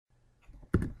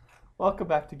Welcome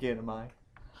back to Ganamai.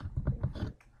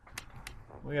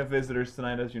 We have visitors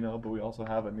tonight, as you know, but we also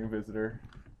have a new visitor.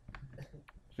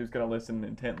 She's going to listen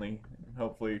intently, and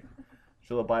hopefully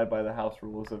she'll abide by the house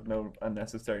rules of no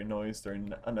unnecessary noise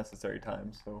during unnecessary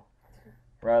times. So,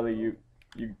 Riley,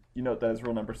 you note that as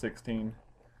rule number 16.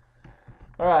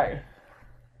 All right.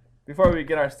 Before we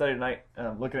begin our study tonight,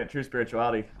 looking at true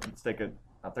spirituality, let's take a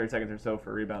 30 seconds or so for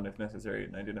a rebound if necessary,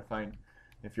 and identifying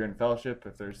if you're in fellowship,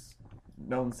 if there's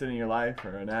known sin in your life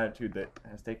or an attitude that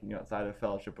has taken you outside of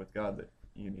fellowship with God that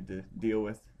you need to deal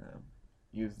with.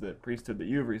 Use the priesthood that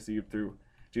you've received through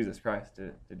Jesus Christ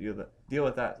to deal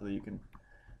with that so that you can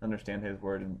understand His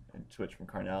Word and switch from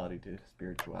carnality to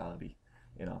spirituality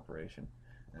in operation.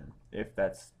 If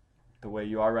that's the way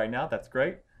you are right now, that's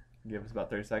great. Give us about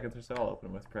 30 seconds or so. I'll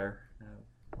open with prayer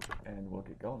and we'll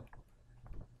get going.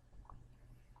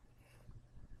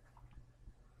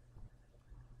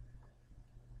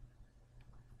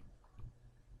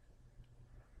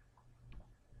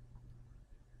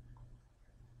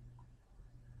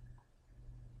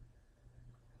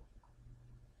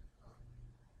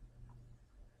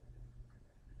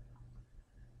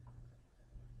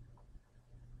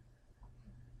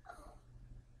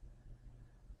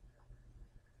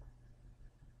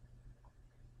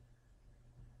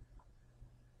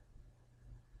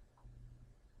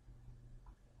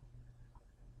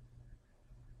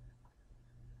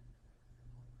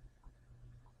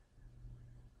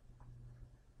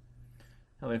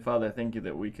 Heavenly Father, I thank you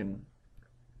that we can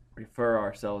refer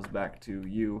ourselves back to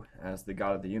you as the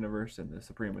God of the universe and the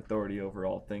supreme authority over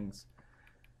all things.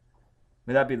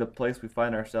 May that be the place we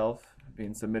find ourselves,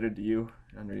 being submitted to you,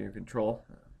 under your control,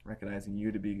 recognizing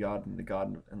you to be God and the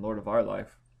God and Lord of our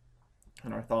life,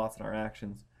 and our thoughts and our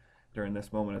actions during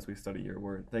this moment as we study your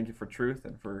word. Thank you for truth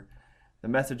and for the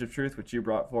message of truth which you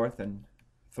brought forth and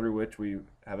through which we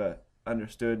have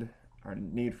understood our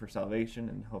need for salvation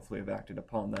and hopefully have acted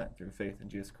upon that through faith in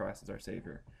Jesus Christ as our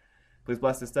Savior. Please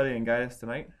bless the study and guide us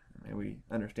tonight. May we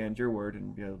understand your word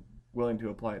and be willing to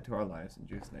apply it to our lives. In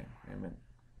Jesus' name, amen.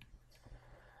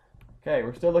 Okay,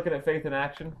 we're still looking at faith in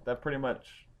action. That pretty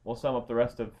much will sum up the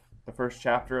rest of the first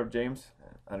chapter of James.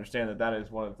 I understand that is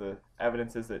one of the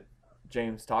evidences that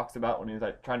James talks about when he's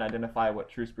trying to identify what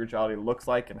true spirituality looks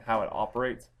like and how it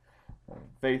operates.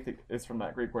 Faith is from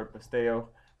that Greek word pisteo,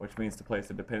 which means to place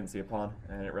a dependency upon,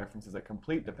 and it references a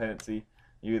complete dependency.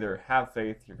 You either have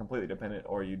faith, you're completely dependent,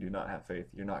 or you do not have faith,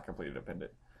 you're not completely dependent.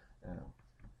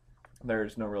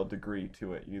 There's no real degree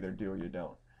to it. You either do or you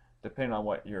don't, depending on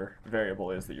what your variable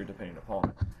is that you're depending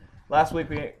upon. Last week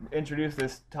we introduced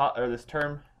this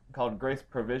term called grace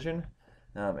provision.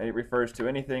 It refers to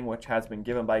anything which has been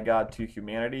given by God to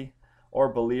humanity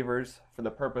or believers for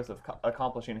the purpose of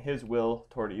accomplishing His will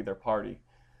toward either party.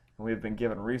 And we've been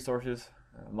given resources,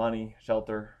 money,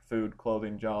 shelter, food,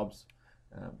 clothing, jobs,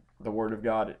 the Word of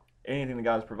God. Anything that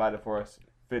God has provided for us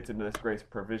fits into this grace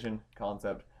provision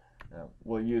concept.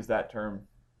 We'll use that term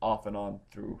off and on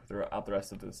throughout the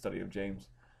rest of the study of James.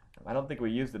 I don't think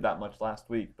we used it that much last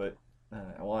week, but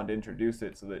I wanted to introduce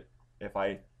it so that if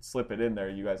I slip it in there,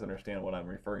 you guys understand what I'm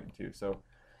referring to. So,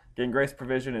 again, grace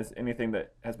provision is anything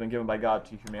that has been given by God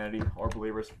to humanity or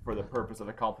believers for the purpose of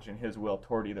accomplishing His will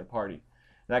toward either party.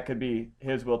 That could be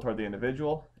His will toward the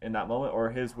individual in that moment, or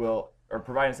His will, or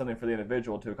providing something for the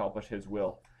individual to accomplish His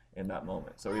will in that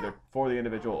moment. So either for the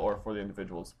individual or for the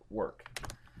individual's work.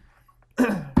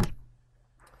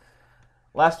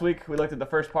 Last week we looked at the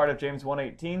first part of James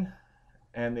 1:18,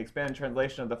 and the expanded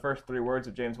translation of the first three words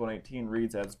of James 1:18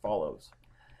 reads as follows: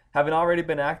 Having already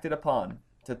been acted upon,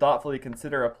 to thoughtfully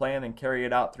consider a plan and carry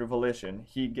it out through volition,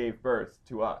 He gave birth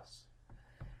to us.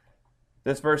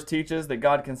 This verse teaches that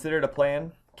God considered a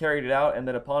plan, carried it out, and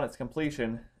that upon its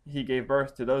completion, He gave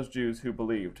birth to those Jews who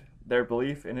believed. Their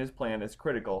belief in His plan is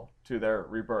critical to their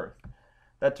rebirth.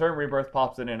 That term rebirth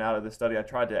pops in and out of the study. I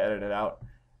tried to edit it out.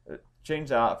 Change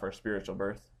that out for spiritual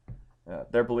birth.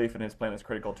 Their belief in His plan is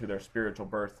critical to their spiritual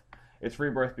birth. It's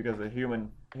rebirth because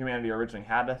humanity originally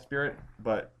had a spirit,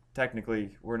 but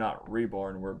technically we're not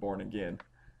reborn, we're born again.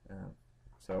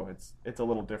 So it's a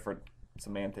little different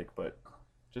semantic, but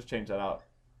just change that out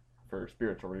for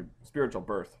spiritual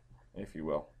birth, if you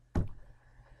will.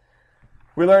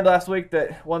 We learned last week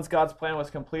that once God's plan was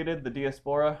completed, the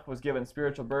diaspora was given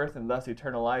spiritual birth and thus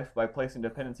eternal life by placing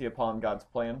dependency upon God's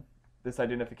plan. This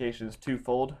identification is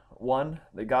twofold. One,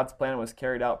 that God's plan was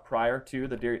carried out prior to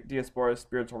the diaspora's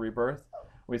spiritual rebirth.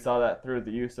 We saw that through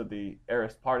the use of the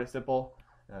aorist participle,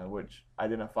 which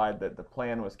identified that the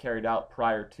plan was carried out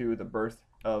prior to the birth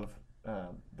of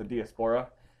the diaspora.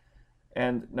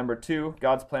 And number two,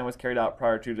 God's plan was carried out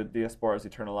prior to the diaspora's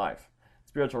eternal life.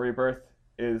 Spiritual rebirth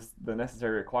is the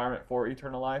necessary requirement for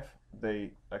eternal life.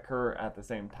 They occur at the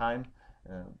same time.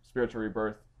 Spiritual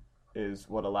rebirth is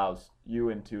what allows you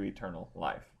into eternal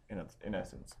life, in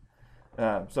essence.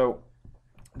 So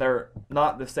they're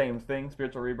not the same thing,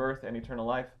 spiritual rebirth and eternal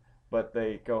life, but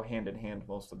they go hand in hand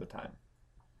most of the time.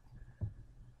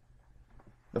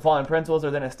 The following principles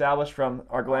are then established from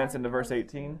our glance into verse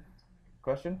 18.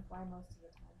 Question? Why most of the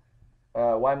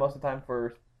time? Why most of the time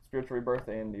for spiritual rebirth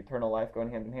and eternal life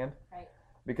going hand in hand? Right.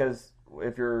 Because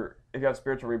if you have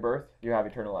spiritual rebirth, you have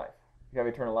eternal life. If you have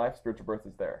eternal life, spiritual birth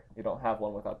is there. You don't have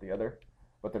one without the other,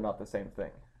 but they're not the same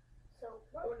thing. So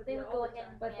they would go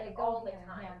hand But in they hand go all the hand in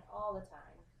time. hand all the time.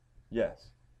 Yes.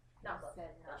 Not most.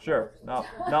 Sure. Not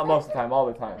most of the time, all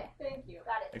the time. Okay. Thank you.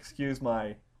 Got it. Excuse my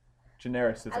I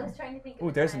genericism. was trying to think of Ooh,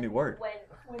 a there's a time new word. When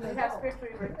When we they have don't.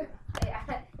 spiritual rebirth. It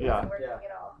Yeah. wasn't working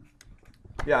at all.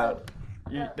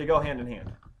 Yeah, they go hand in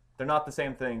hand. They're not the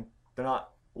same thing. They're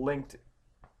not linked,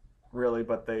 really,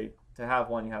 but to have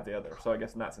one, you have the other. So I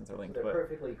guess in that sense they're linked. They're But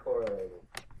perfectly correlated.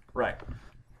 right.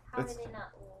 How It's- do they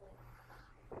not?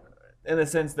 In the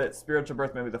sense that spiritual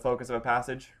birth may be the focus of a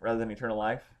passage rather than eternal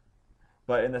life.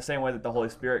 But in the same way that the Holy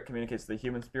Spirit communicates to the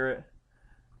human spirit,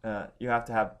 you have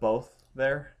to have both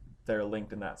there. They're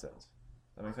linked in that sense.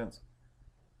 Does that make sense?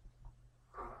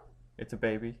 It's a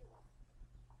baby.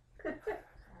 Sorry.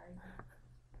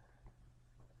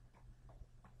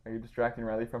 Are you distracting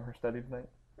Riley from her study tonight?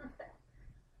 Trying to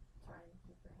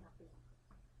keep her happy.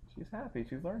 She's happy.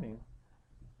 She's learning.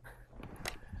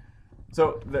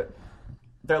 So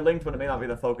they're linked, but it may not be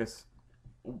the focus.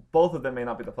 Both of them may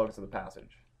not be the focus of the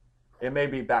passage. It may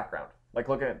be background, like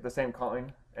looking at the same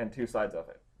coin and two sides of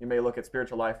it. You may look at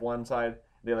spiritual life one side.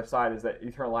 The other side is that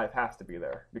eternal life has to be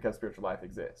there because spiritual life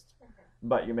exists.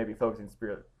 But you may be focusing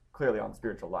clearly on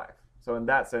spiritual life. So in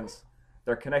that sense,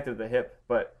 they're connected to the hip,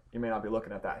 but you may not be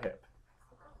looking at that hip.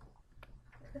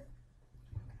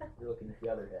 You're looking at the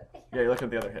other hip. Yeah, you're looking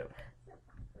at the other hip.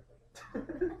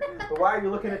 But why are you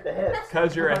looking at the hips?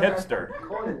 Because you're a hipster.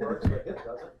 Coin works, but hip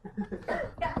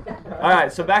doesn't. All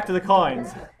right, so back to the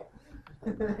coins.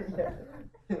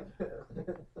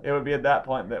 It would be at that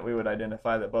point that we would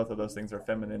identify that both of those things are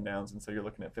feminine nouns, and so you're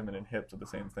looking at feminine hips of the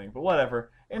same thing. But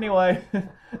whatever. Anyway,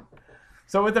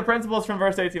 so with the principles from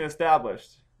verse 18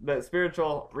 established, that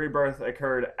spiritual rebirth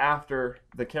occurred after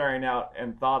the carrying out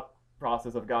and thought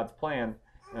process of God's plan,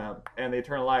 and the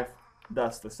eternal life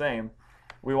thus the same,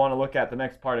 we want to look at the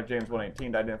next part of James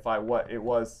 1:18 to identify what it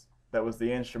was that was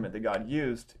the instrument that God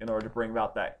used in order to bring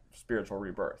about that spiritual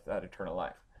rebirth, that eternal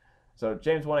life. So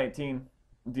James 1:18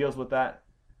 deals with that,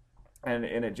 and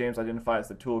in it James identifies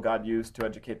the tool God used to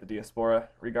educate the diaspora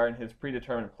regarding his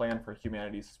predetermined plan for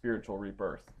humanity's spiritual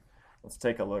rebirth. Let's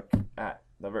take a look at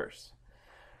the verse.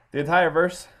 The entire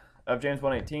verse of James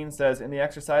 1:18 says, "In the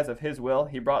exercise of his will,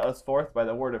 he brought us forth by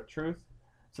the word of truth,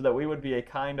 so that we would be a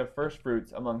kind of first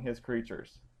fruits among his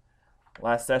creatures."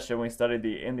 Last session we studied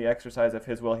the "in the exercise of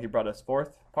his will, he brought us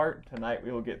forth" part. Tonight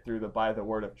we will get through the "by the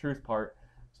word of truth" part,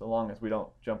 so long as we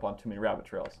don't jump on too many rabbit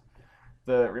trails.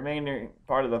 The remaining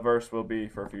part of the verse will be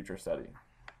for future study.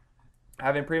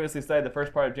 Having previously studied the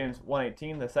first part of James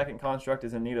 1:18, the second construct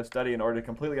is in need of study in order to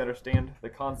completely understand the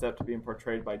concept being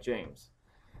portrayed by James.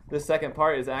 This second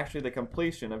part is actually the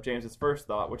completion of James's first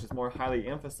thought, which is more highly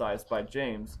emphasized by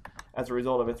James as a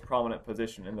result of its prominent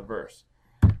position in the verse.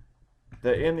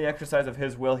 The "in the exercise of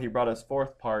his will, he brought us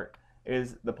forth" part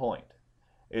is the point.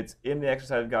 It's in the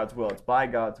exercise of God's will. It's by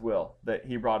God's will that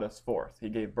he brought us forth. He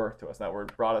gave birth to us. That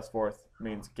word "brought us forth"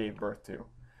 means gave birth to.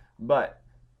 But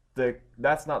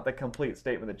that's not the complete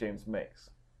statement that James makes.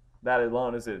 That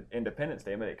alone is an independent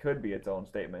statement. It could be its own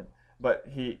statement. But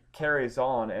he carries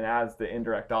on and adds the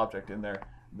indirect object in there,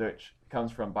 which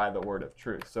comes from "by the word of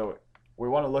truth." So we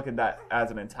want to look at that as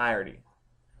an entirety.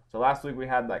 So last week we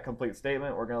had that complete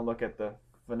statement. We're going to look at the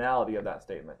finality of that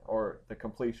statement, or the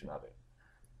completion of it.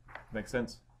 Make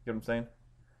sense? You know what I'm saying?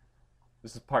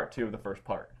 This is part 2 of the first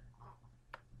part.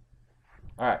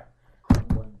 All right.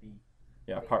 1B.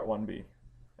 Yeah, part 1b.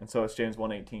 And so it's James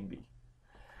 1:18b.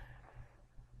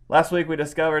 Last week we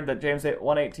discovered that James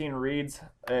 1:18 reads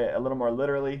a little more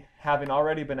literally, "Having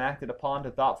already been acted upon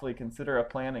to thoughtfully consider a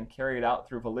plan and carry it out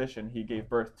through volition, he gave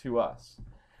birth to us."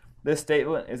 This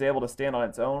statement is able to stand on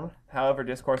its own. However,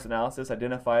 discourse analysis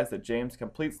identifies that James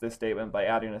completes this statement by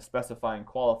adding a specifying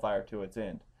qualifier to its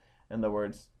end. In other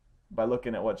words, by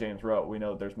looking at what James wrote, we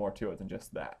know that there's more to it than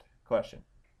just that. Question?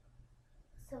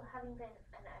 So having been,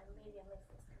 and maybe I missed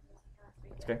this because it was last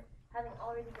week. Okay. Having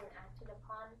already been acted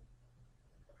upon,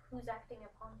 who's acting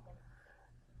upon him?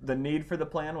 The need for the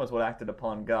plan was what acted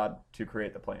upon God to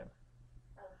create the plan.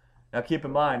 Oh. Now keep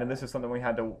in mind, and this is something we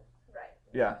had to, Right.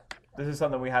 yeah, this is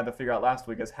something we had to figure out last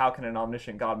week, is how can an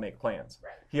omniscient God make plans?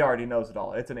 Right. He already knows it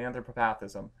all. It's an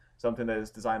anthropopathism, something that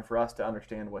is designed for us to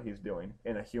understand what he's doing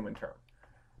in a human term.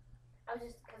 I was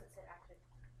just because it said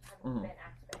having been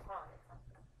acted upon. It's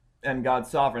something. And God's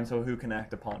sovereign, so who can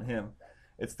act upon him?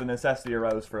 It's the necessity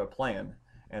arose for a plan,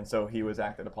 and so he was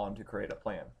acted upon to create a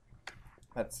plan.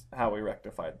 That's how we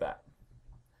rectified that.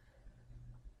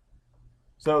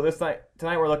 So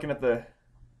tonight we're looking at the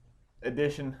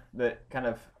addition that kind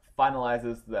of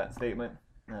finalizes that statement,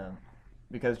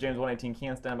 because James 1:18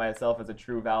 can stand by itself as a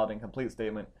true, valid, and complete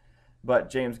statement, but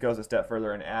James goes a step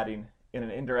further in adding in an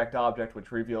indirect object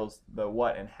which reveals the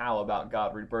what and how about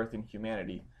God rebirthing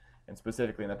humanity, and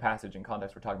specifically in the passage and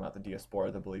context we're talking about the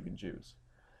diaspora, the believing Jews.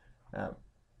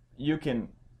 You can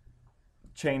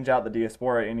change out the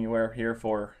diaspora anywhere here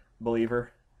for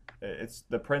believer. It's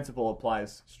the principle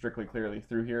applies strictly clearly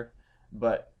through here,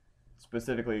 but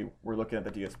specifically we're looking at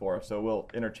the diaspora, so we'll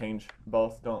interchange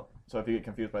both. So if you get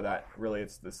confused by that, really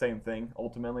it's the same thing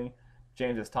ultimately.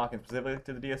 James is talking specifically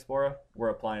to the diaspora. We're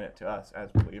applying it to us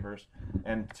as believers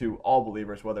and to all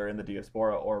believers, whether in the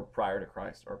diaspora or prior to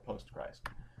Christ or post Christ.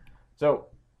 So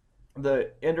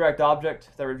the indirect object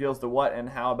that reveals the what and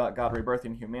how about God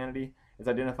rebirthing humanity is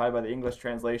identified by the English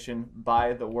translation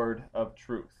by the word of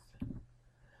truth.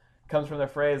 It comes from the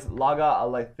phrase loga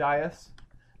aletheia.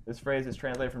 This phrase is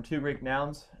translated from two Greek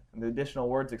nouns. The additional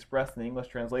words expressed in the English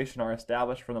translation are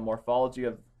established from the morphology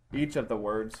of each of the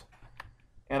words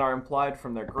and are implied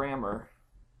from their grammar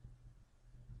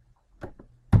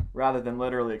rather than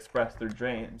literally expressed through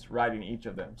James writing each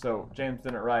of them. So James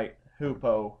didn't write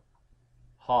hupo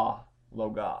ha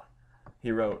loga.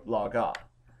 He wrote loga.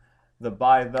 The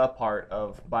by the part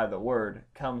of by the word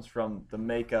comes from the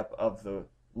makeup of the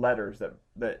letters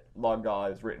that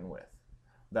loga is written with.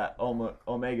 That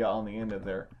omega on the end of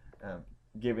there,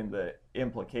 giving the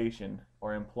implication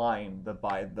or implying the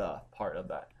by the part of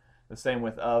that. The same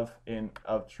with of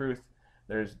truth.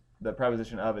 There's the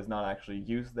preposition of is not actually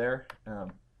used there.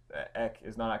 Ek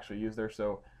is not actually used there,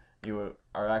 so you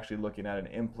are actually looking at an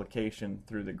implication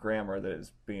through the grammar that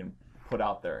is being put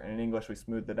out there. And in English, we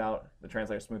smoothed it out. The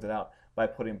translator smoothed it out by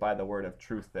putting by the word of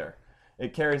truth there.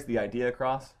 It carries the idea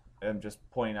across, and just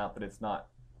pointing out that it's not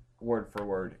word for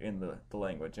word in the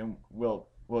language, and we'll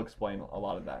explain a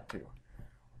lot of that too.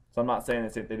 So I'm not saying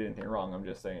they did anything wrong. I'm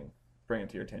just saying, bring it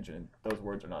to your attention. And those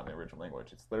words are not in the original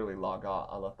language. It's literally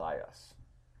loga aletheia.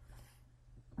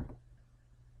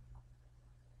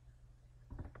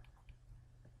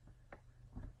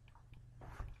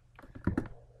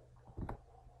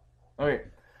 Okay,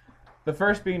 the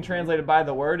first being translated by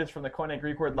the word is from the Koine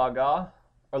Greek word loga,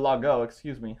 or logo,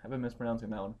 excuse me. I've been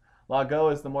mispronouncing that one. Logo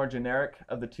is the more generic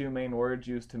of the two main words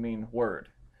used to mean word.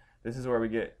 This is where we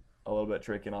get a little bit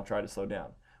tricky, and I'll try to slow down.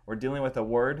 We're dealing with a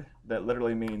word that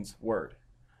literally means word.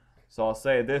 So I'll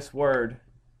say this word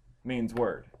means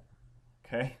word.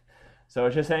 Okay? So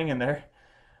just hang in there.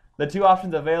 The two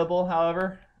options available,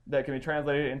 however, that can be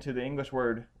translated into the English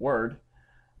word word,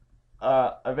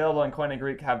 available in Koine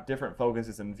Greek have different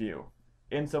focuses in view.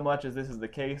 Insomuch as this is the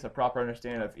case, a proper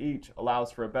understanding of each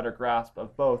allows for a better grasp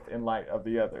of both in light of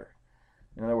the other.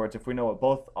 In other words, if we know what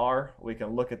both are, we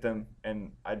can look at them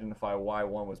and identify why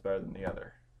one was better than the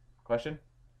other. Question?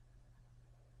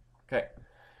 Okay.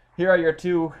 Here are your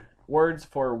two words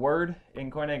for word in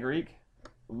Koine Greek,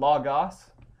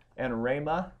 logos and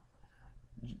rhema.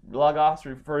 Logos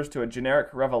refers to a generic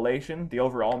revelation, the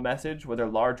overall message, whether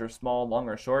large or small, long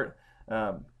or short.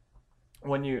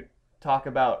 When you talk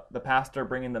about the pastor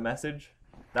bringing the message,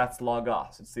 that's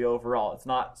logos. It's the overall. It's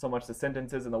not so much the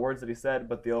sentences and the words that he said,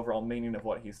 but the overall meaning of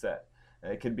what he said.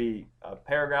 It could be a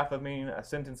paragraph of meaning, a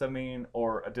sentence of meaning,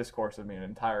 or a discourse of meaning, an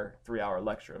entire 3-hour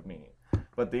lecture of meaning.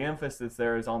 But the emphasis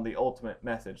there is on the ultimate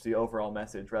message, the overall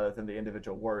message, rather than the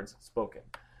individual words spoken.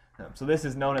 So this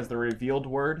is known as the revealed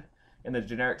word in the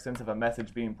generic sense of a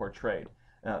message being portrayed.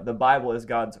 The Bible is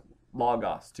God's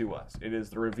logos to us. It is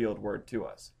the revealed word to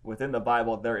us. Within the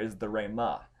Bible, there is the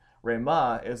rhema.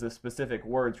 Rhema is the specific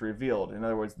words revealed. In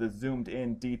other words, the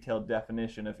zoomed-in, detailed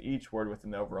definition of each word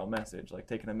within the overall message, like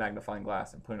taking a magnifying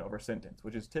glass and putting it over a sentence,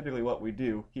 which is typically what we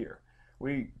do here.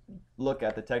 We look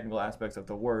at the technical aspects of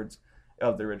the words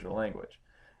of the original language.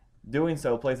 Doing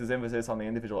so places emphasis on the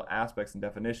individual aspects and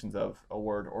definitions of a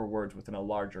word or words within a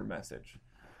larger message.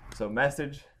 So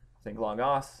message, think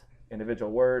logos.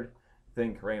 Individual word,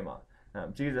 think rhema.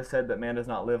 Jesus said that man does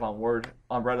not live on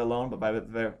bread alone, but by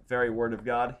the very word of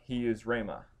God. He used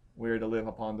rhema. We are to live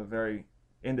upon the very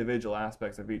individual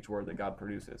aspects of each word that God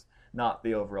produces, not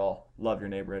the overall love your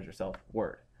neighbor as yourself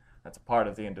word. That's a part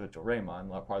of the individual rhema and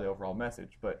part of the overall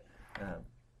message, but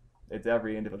It's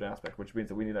every individual aspect, which means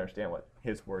that we need to understand what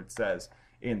his word says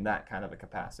in that kind of a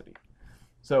capacity.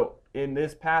 So in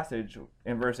this passage,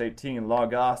 in verse 18,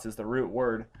 logos is the root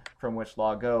word from which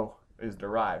logo is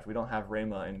derived. We don't have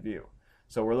rhema in view.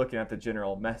 So we're looking at the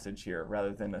general message here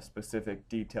rather than a specific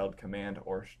detailed command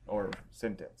or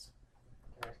sentence.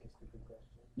 Can I ask you a stupid question?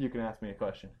 You can ask me a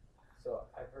question. So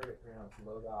I've heard it pronounced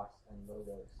logos and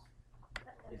logos.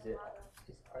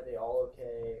 Are they all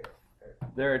okay?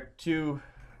 There are two.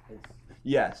 Is,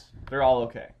 Yes, they're all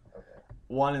okay. okay.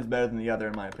 One is better than the other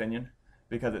in my opinion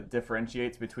because it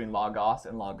differentiates between logos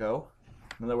and logo.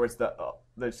 In other words,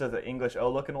 it says the English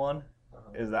O looking one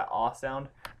is that ah sound.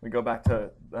 We go back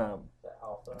to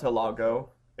logo.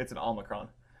 It's an omicron.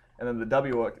 And then the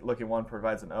W looking one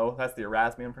provides an O. That's the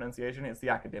Erasmian pronunciation. It's the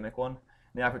academic one.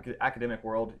 In the academic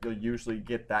world, you'll usually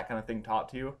get that kind of thing taught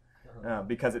to you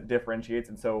because it differentiates.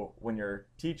 And so when you're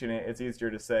teaching it, it's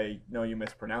easier to say, no, you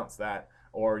mispronounced that,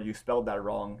 or you spelled that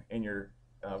wrong in your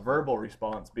verbal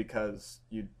response because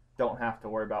you don't have to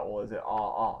worry about, well, is it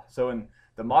ah. So in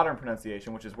the modern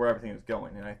pronunciation, which is where everything is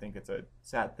going, and I think it's a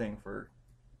sad thing for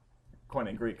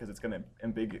Koine Greek because it's going to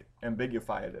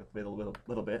ambiguify it a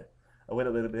little bit.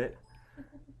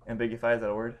 Ambiguify, is that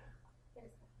a word?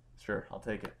 Sure, I'll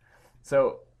take it.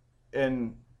 So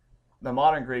in the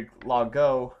modern Greek,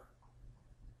 logo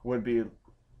would be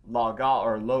loga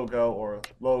or logo or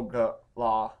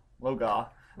loga.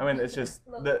 I mean, it's just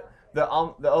the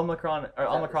omicron or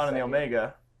omicron and the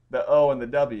omega, the O and the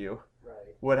W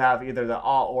would have either the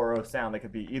ah or O sound. They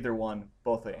could be either one,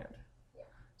 both and.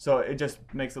 So it just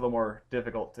makes it a little more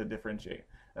difficult to differentiate.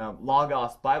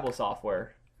 Logos Bible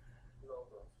software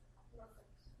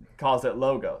calls it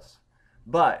logos,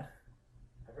 but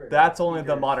that's only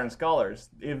the modern scholars.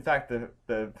 In fact,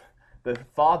 the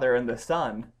father and the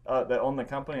son that owned the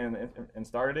company and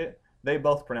started it, they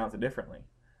both pronounce it differently.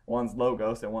 One's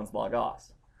logos and one's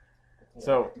logos.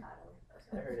 So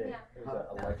I heard it. There was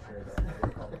a lecture that they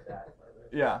called it that.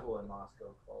 Yeah. School in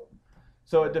Moscow called.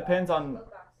 So it depends on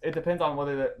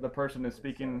whether the person is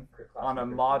speaking on a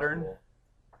modern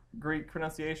Greek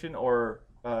pronunciation or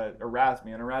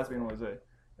Erasmian. Erasmian was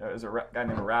a guy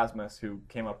named Erasmus who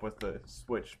came up with the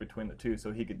switch between the two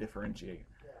so he could differentiate.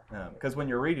 Because when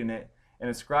you're reading it, and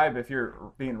a scribe, if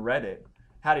you're being read it,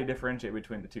 how do you differentiate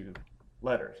between the two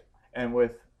letters? And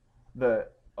with the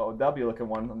W looking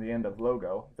one on the end of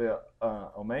logo, the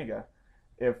omega,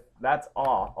 if that's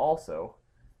ah also,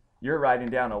 you're writing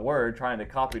down a word, trying to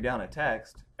copy down a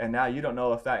text, and now you don't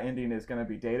know if that ending is going to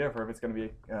be dative or if it's going to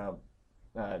be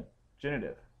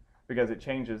genitive, because it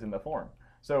changes in the form.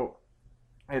 So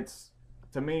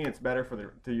to me, it's better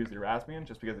to use the Erasmian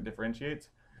just because it differentiates.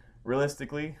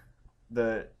 Realistically,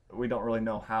 we don't really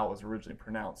know how it was originally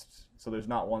pronounced, so there's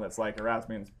not one that's like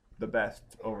Erasmian's the best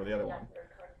over the other one.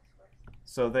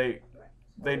 So they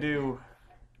do.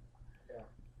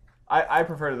 I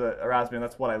prefer the Erasmian.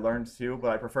 That's what I learned too,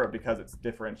 but I prefer it because it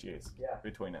differentiates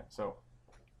between it. So.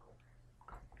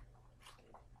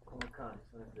 Omicron is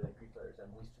one of the Greek letters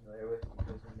I'm least familiar with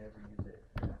because we never use it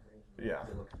in math and engineering.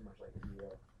 Yeah. It looks too much like a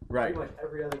zero. Right. Pretty much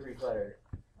every other Greek letter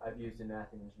I've used in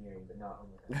math and engineering, but not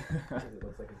Omicron because it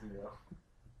looks like a zero.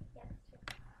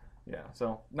 Yeah.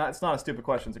 So it's not a stupid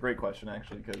question. It's a great question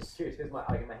actually because. Serious, because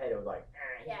in my head it was like.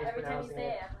 Yeah, every time you say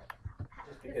it, I'm like.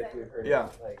 Just because we've heard Yeah.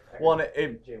 it. Like, Well,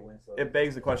 and Jay Winslow. it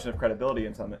begs the question of credibility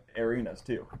in some arenas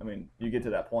too. I mean, you get to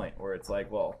that point where it's like,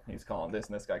 well, he's calling this,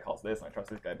 and this guy calls this, and I trust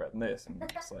this guy better than this, and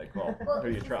it's like, well, who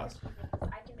do you trust?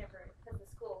 I can never, because the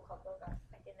school called Logos,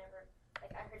 I can never,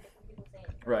 like, I heard different people saying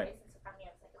it. Right. And stuff, I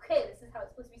was like, okay, this is how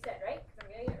it's supposed to be said, right? Because I'm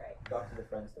getting it right. Talk to the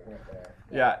friends that went there.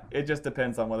 Yeah, it just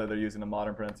depends on whether they're using a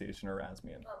modern pronunciation or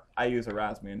Erasmian. Oh. I use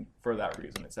Erasmian for that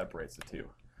reason. It separates the two.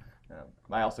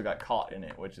 I also got caught in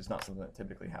it, which is not something that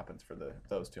typically happens for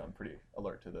those two. I'm pretty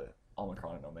alert to the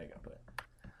Omicron and Omega. But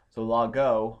so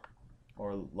logo,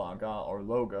 or loga, or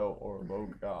logo, or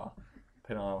loga,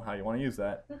 depending on how you want to use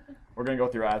that. We're gonna go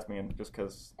with Erasmian just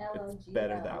because it's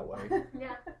better that way.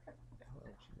 Yeah.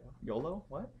 YOLO?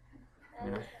 What?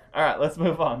 Yeah. All right, let's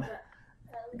move on.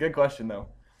 Good question though.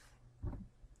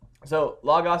 So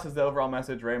logos is the overall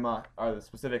message. Rhema are the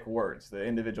specific words, the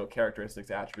individual characteristics,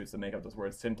 attributes that make up those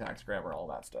words, syntax, grammar, all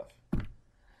that stuff.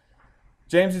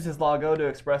 James uses logo to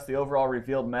express the overall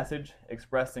revealed message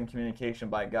expressed in communication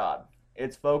by God.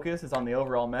 Its focus is on the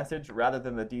overall message rather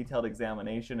than the detailed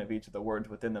examination of each of the words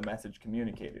within the message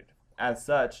communicated. As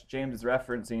such, James is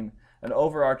referencing an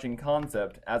overarching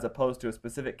concept as opposed to a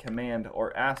specific command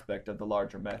or aspect of the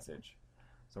larger message.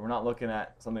 So we're not looking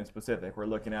at something specific. We're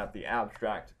looking at the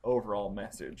abstract overall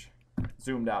message,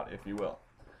 zoomed out, if you will.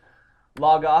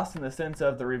 Logos, in the sense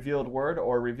of the revealed word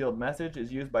or revealed message,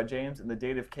 is used by James in the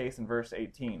dative case in verse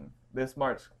 18. This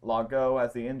marks logo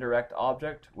as the indirect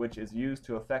object, which is used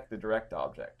to affect the direct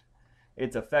object.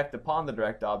 Its effect upon the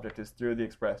direct object is through the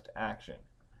expressed action.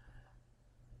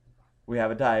 We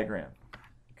have a diagram.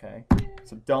 Okay,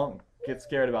 so don't get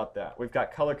scared about that. We've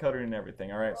got color coding and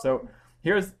everything. All right, so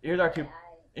here's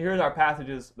our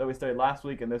passages that we studied last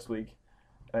week and this week.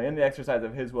 In the exercise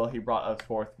of His will, He brought us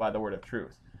forth by the word of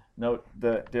truth. Note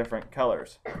the different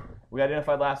colors. We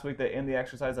identified last week that in the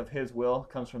exercise of His will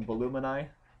comes from volumini,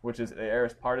 which is the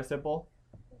aorist participle.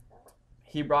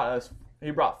 He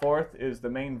brought forth is the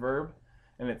main verb,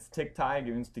 and it's tiktai,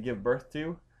 means to give birth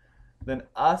to. Then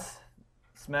us,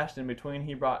 smashed in between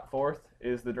he brought forth,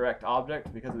 is the direct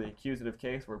object. Because of the accusative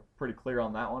case, we're pretty clear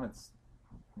on that one.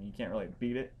 You can't really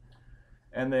beat it.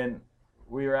 And then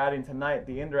we are adding tonight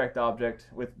the indirect object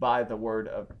with by the word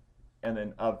of, and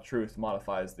then of truth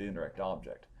modifies the indirect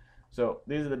object. So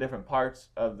these are the different parts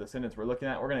of the sentence we're looking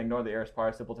at. We're going to ignore the aorist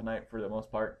participle tonight for the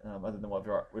most part, other than what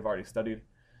we've already studied.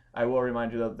 I will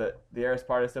remind you though that the aorist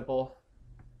participle,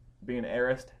 being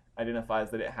aorist,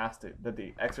 identifies that that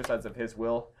the exercise of His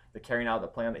will, the carrying out of the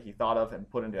plan that He thought of and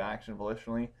put into action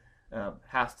volitionally,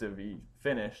 has to be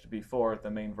finished before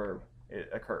the main verb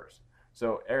occurs.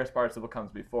 So aorist participle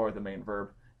comes before the main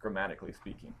verb, grammatically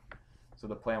speaking. So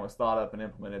the plan was thought up and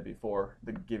implemented before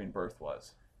the giving birth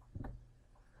was.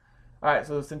 All right,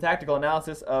 so the syntactical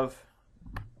analysis of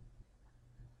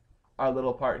our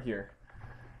little part here.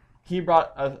 He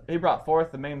brought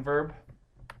forth the main verb.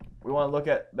 We want to look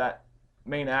at that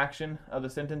main action of the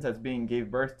sentence as being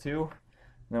gave birth to.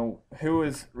 Now, who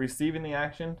is receiving the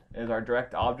action is our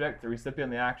direct object. The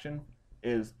recipient of the action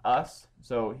is us.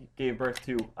 So he gave birth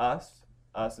to us.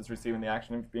 Us is receiving the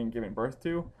action of being given birth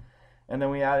to. And then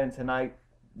we add in tonight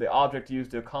the object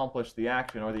used to accomplish the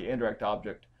action, or the indirect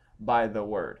object, by the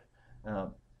word.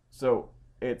 So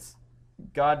it's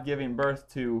God giving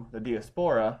birth to the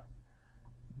diaspora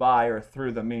by or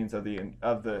through the means of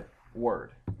the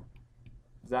word.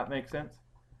 Does that make sense?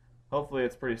 Hopefully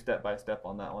it's pretty step by step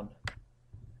on that one.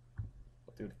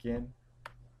 I'll do it again.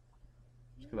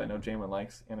 Just because I know Jamin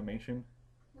likes animation.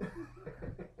 And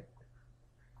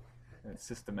it's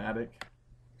systematic.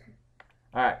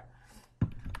 All right.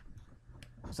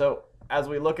 So as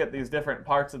we look at these different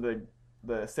parts of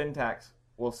the syntax,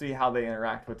 we'll see how they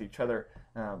interact with each other.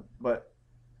 But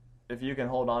if you can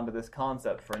hold on to this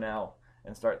concept for now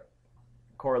and start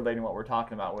correlating what we're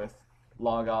talking about with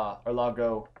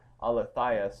logo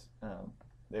aletheia,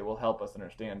 they will help us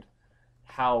understand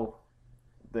how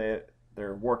they're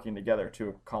working together to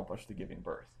accomplish the giving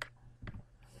birth.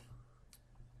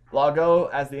 Logo,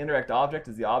 as the indirect object,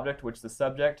 is the object which the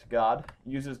subject, God,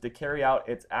 uses to carry out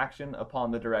its action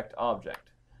upon the direct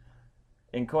object.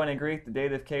 In Koine Greek, the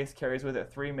dative case carries with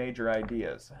it three major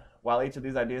ideas. While each of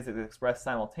these ideas is expressed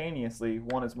simultaneously,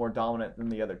 one is more dominant than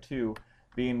the other two,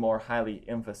 being more highly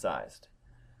emphasized.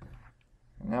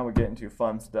 Now we get into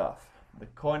fun stuff. The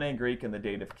Koine Greek and the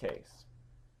dative case.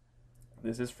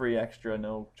 This is free extra,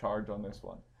 no charge on this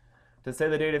one. To say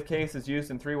the dative case is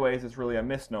used in three ways is really a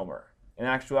misnomer. In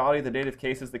actuality, the dative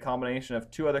case is the combination of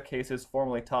two other cases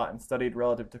formerly taught and studied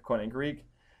relative to Koine Greek,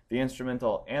 the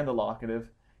instrumental and the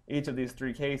locative. Each of these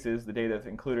three cases, the dative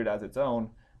included as its own,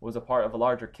 was a part of a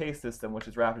larger case system which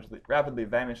is rapidly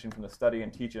vanishing from the study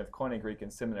and teaching of Koine Greek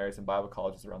in seminaries and Bible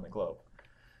colleges around the globe.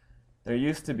 There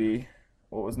used to be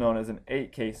what was known as an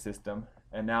 8-case system,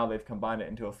 and now they've combined it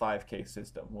into a 5-case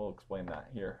system. We'll explain that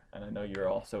here, and I know you're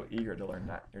all so eager to learn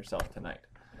that yourself tonight.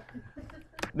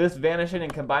 This vanishing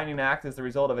and combining act is the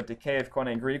result of a decay of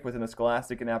Koine Greek within the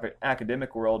scholastic and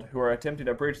academic world, who are attempting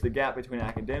to bridge the gap between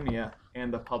academia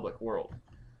and the public world.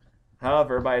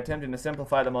 However, by attempting to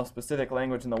simplify the most specific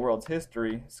language in the world's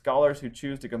history, scholars who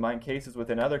choose to combine cases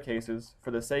within other cases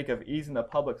for the sake of easing the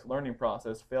public's learning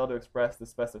process fail to express the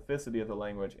specificity of the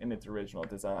language in its original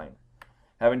design.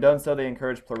 Having done so, they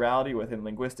encourage plurality within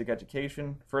linguistic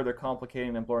education, further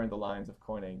complicating and blurring the lines of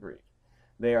Koine Greek.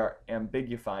 They are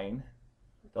ambiguifying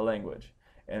the language.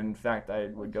 And in fact, I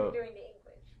would go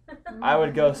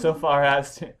so far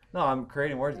as to, no, I'm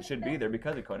creating words that should be there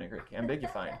because of Koine Greek.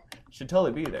 Ambiguifying. Should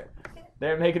totally be there.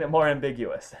 They're making it more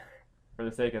ambiguous for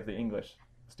the sake of the English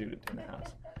student in the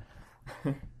house.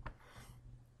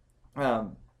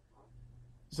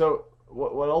 So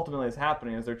what ultimately is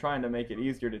happening is they're trying to make it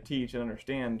easier to teach and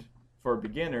understand for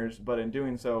beginners, but in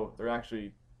doing so, they're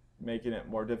actually making it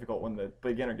more difficult when the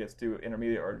beginner gets to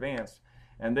intermediate or advanced.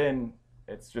 And then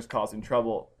it's just causing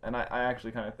trouble. And I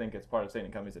actually kind of think it's part of Satan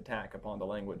and Company's attack upon the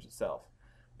language itself.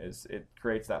 Is it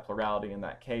creates that plurality and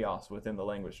that chaos within the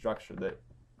language structure that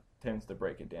tends to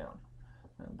break it down.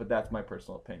 But that's my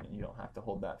personal opinion. You don't have to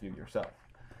hold that view yourself.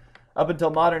 Up until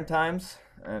modern times,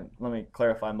 and let me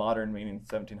clarify modern meaning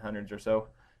 1700s or so,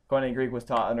 Koine Greek was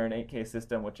taught under an 8-case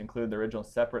system, which included the original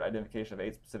separate identification of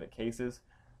 8 specific cases.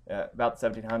 About the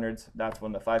 1700s, that's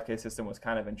when the 5-case system was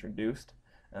kind of introduced.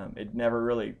 It never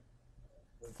really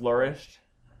flourished.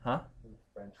 Huh?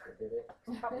 French that did it.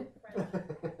 Probably French.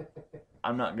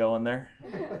 I'm not going there.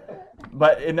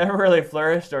 But it never really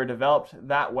flourished or developed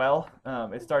that well.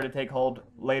 It started to take hold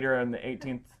later in the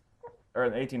 1800s,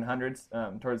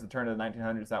 towards the turn of the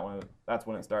 1900s. That's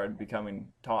when it started becoming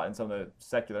taught in some of the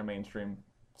secular mainstream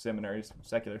seminaries.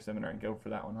 Secular seminary, go for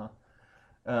that one,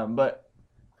 huh? But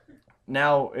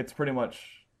now it's pretty much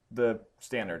the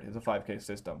standard is a 5-case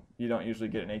system. You don't usually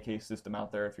get an 8-case system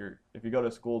out there. If you go to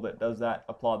a school that does that,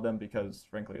 applaud them, because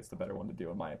frankly it's the better one to do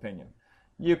in my opinion.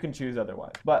 You can choose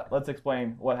otherwise. But let's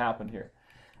explain what happened here.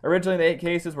 Originally the 8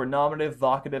 cases were nominative,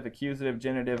 vocative, accusative,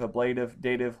 genitive, ablative,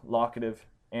 dative, locative,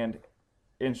 and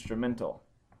instrumental.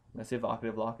 Did I say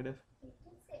vocative, locative? You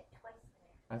did say it twice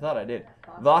there. I thought I did.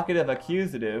 Vocative,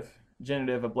 accusative,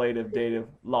 genitive, ablative, dative,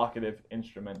 locative,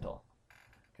 instrumental.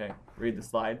 Okay, read the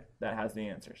slide. That has the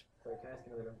answers. Sorry, can I ask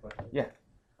another question? Yeah.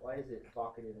 Why is it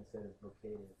vocative instead of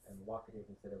vocative and locative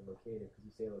instead of locative? Because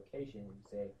you say location, you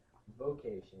say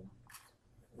vocation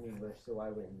in English, so why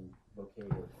wouldn't you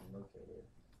vocative and locative?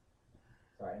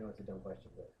 Sorry, I know it's a dumb question,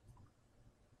 but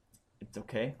It's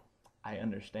okay. I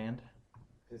understand.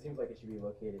 it seems like it should be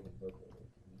located and vocative.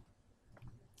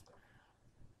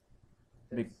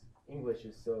 Be- Since English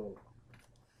is so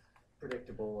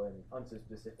predictable and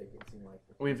unspecific, it seemed like.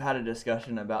 We've had a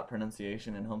discussion about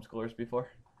pronunciation in homeschoolers before.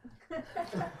 Yeah,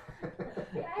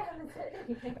 I haven't said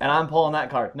anything. And I'm pulling that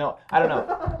card. No, I don't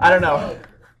know. I don't know.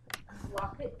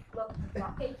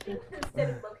 Location instead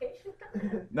of location.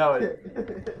 No,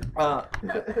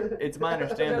 it's my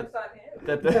understanding Joke's on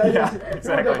him. that Yeah, yeah, you went to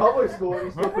exactly. public school and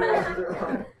you still pronounces it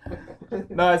wrong.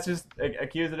 No, it's just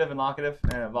accusative and locative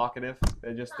and vocative.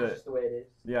 They're just It's just the way it is.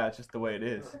 yeah, it's just the way it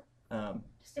is.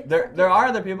 Just accept There it. are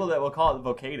other people that will call it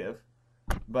vocative,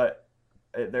 but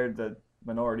they're the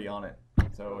minority on it.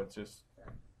 So it's just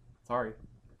sorry.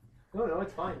 No,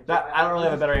 it's fine. That I don't really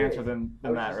have a was better curious. answer than I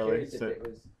was that just really. curious So if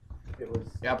it was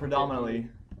yeah, predominantly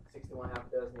 60 one, half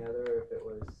a dozen the other, or if it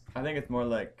was. I think it's more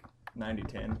like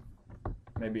 90-10,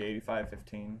 maybe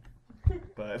 85-15,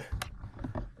 but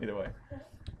either way.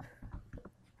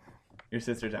 Your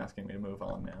sister's asking me to move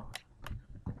on now.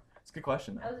 It's a good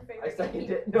question I though. was afraid I we were gonna second keep-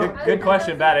 it. Good- No. I was good afraid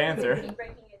question, we bad were gonna answer. Keep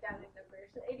breaking it down in numbers.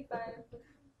 85,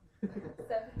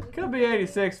 70. Could be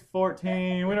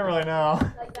 86-14. We don't really know.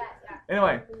 Like that, yeah.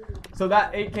 Anyway, so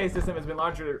that 8-case system has been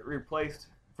largely replaced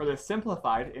for the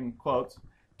simplified, in quotes,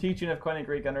 teaching of Koine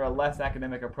Greek under a less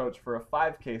academic approach for a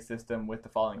 5-case system with the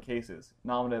following cases: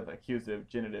 nominative, accusative,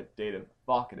 genitive, dative,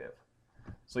 vocative.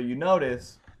 So you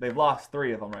notice they've lost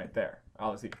 3 of them right there.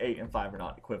 Obviously 8 and 5 are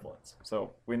not equivalents.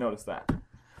 So we noticed that.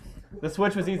 The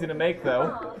switch was easy to make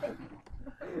though, Oh,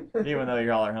 thank even though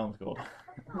you all are homeschooled.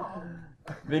 you. Oh.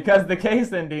 Because the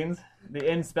case endings, the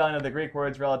end spelling of the Greek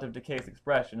words relative to case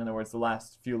expression, in other words, the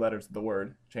last few letters of the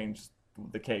word change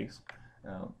the case.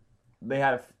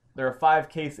 There are 5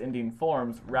 case ending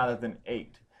forms rather than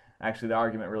 8. Actually, the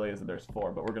argument really is that there's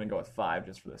 4, but we're going to go with 5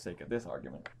 just for the sake of this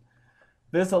argument.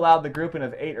 This allowed the grouping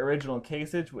of 8 original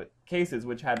cases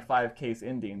which had 5 case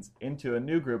endings into a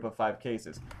new group of 5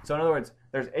 cases. So in other words,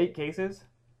 there's 8 cases,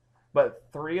 but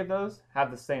 3 of those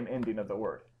have the same ending of the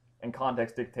word, and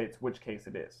context dictates which case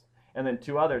it is. And then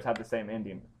 2 others have the same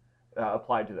ending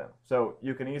applied to them. So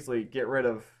you can easily get rid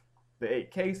of the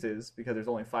 8 cases because there's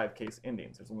only 5 case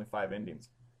endings. There's only 5 endings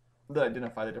that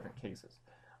identify the different cases.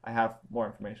 I have more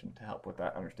information to help with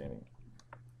that understanding.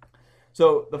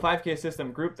 So the 5-case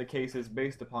system grouped the cases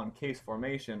based upon case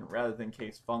formation rather than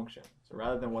case function. So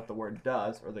rather than what the word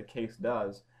does or the case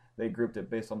does, they grouped it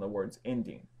based on the word's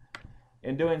ending.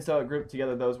 In doing so, it grouped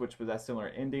together those which possess similar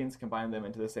endings, combining them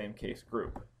into the same case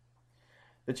group.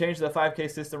 The change to the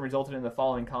 5-case system resulted in the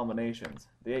following combinations.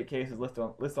 The 8 cases listed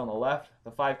on the left,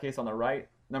 the 5-case on the right.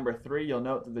 Number 3, you'll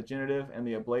note that the genitive and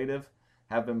the ablative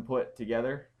have been put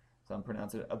together. Some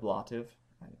pronounce it ablative.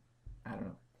 I don't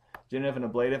know. Genitive and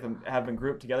ablative have been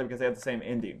grouped together because they have the same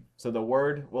ending. So the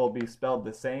word will be spelled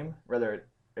the same, whether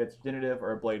it's genitive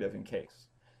or ablative in case.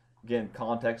 Again,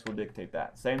 context will dictate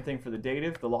that. Same thing for the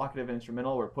dative. The locative and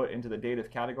instrumental were put into the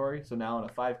dative category. So now in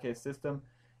a 5-case system,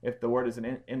 if the word is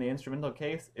in the instrumental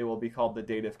case, it will be called the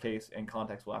dative case, and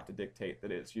context will have to dictate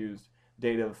that it's used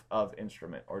dative of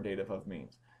instrument or dative of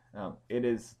means. It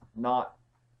is not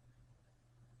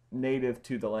native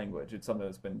to the language. It's something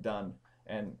that's been done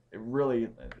and it really,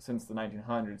 since the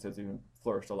 1900s, has even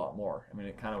flourished a lot more. I mean,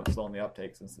 it kind of was slow on the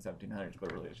uptake since the 1700s,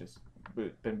 but really it's just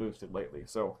been boosted lately.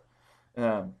 So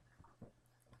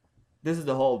this is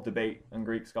the whole debate in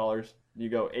Greek scholars. Do you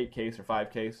go 8 case or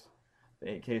 5 case?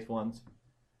 The 8 case ones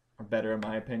are better in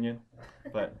my opinion,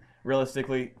 but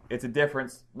realistically, it's a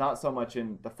difference not so much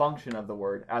in the function of the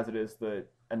word as it is the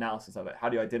analysis of it. How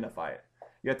do you identify it?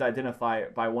 You have to identify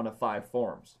it by one of 5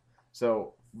 forms.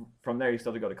 So from there, you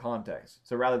still have to go to context.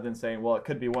 So rather than saying, well, it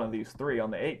could be one of these 3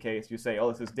 on the 8 case, you say,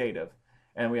 oh, this is dative.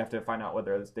 And we have to find out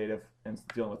whether it's dative and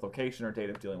dealing with location or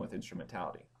dative dealing with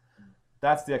instrumentality.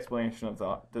 That's the explanation of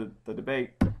the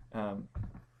debate.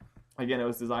 Again, it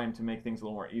was designed to make things a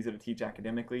little more easy to teach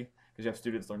academically because you have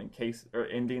students learning case or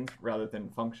endings rather than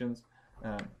functions.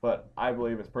 But I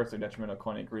believe it's personally detrimental to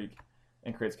Koine Greek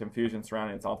and creates confusion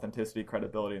surrounding its authenticity,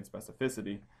 credibility, and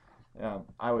specificity.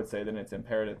 I would say then it's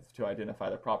imperative to identify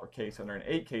the proper case under an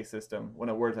 8-case system when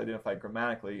a word is identified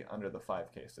grammatically under the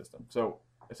 5-case system. So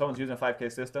if someone's using a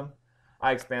 5-case system,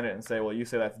 I expand it and say, well, you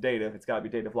say that's dative, it's got to be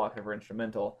dative, locative, or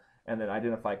instrumental, and then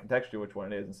identify contextually which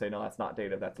one it is and say, no, that's not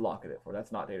dative, that's locative, or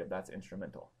that's not dative, that's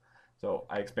instrumental. So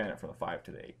I expand it from the 5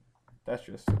 to the 8. That's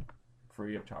just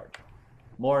free of charge.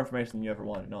 More information than you ever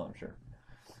wanted to know, I'm sure.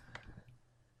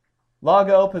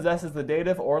 Logo possesses the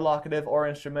dative or locative or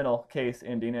instrumental case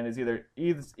ending and is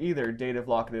either dative,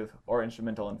 locative, or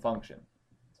instrumental in function.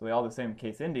 So they all have the same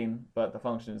case ending, but the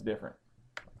function is different.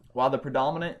 While the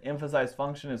predominant emphasized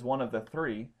function is one of the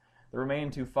 3, the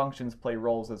remaining 2 functions play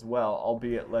roles as well,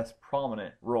 albeit less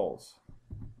prominent roles.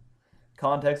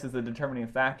 Context is the determining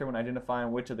factor when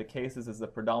identifying which of the cases is the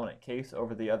predominant case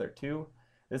over the other 2.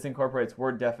 This incorporates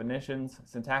word definitions,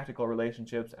 syntactical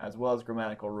relationships, as well as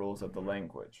grammatical rules of the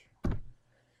language.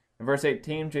 In verse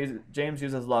 18, James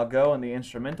uses logo in the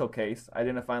instrumental case,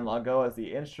 identifying logo as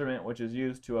the instrument which is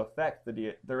used to affect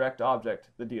the direct object,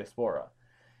 the diaspora.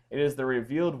 It is the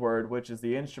revealed word which is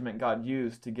the instrument God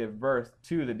used to give birth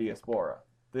to the diaspora.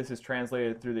 This is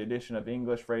translated through the addition of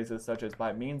English phrases such as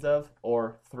by means of,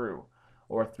 or through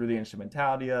the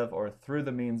instrumentality of, or through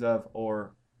the means of,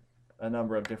 or a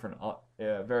number of different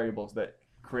variables that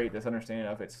create this understanding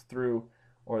of it's through,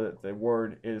 or that the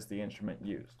word is the instrument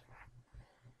used.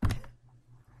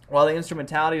 While the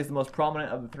instrumentality is the most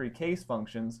prominent of the 3 case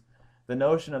functions, the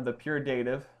notion of the pure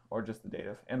dative, or just the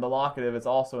dative, and the locative is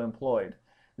also employed.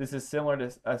 This is similar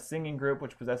to a singing group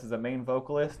which possesses a main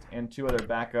vocalist and 2 other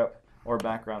backup or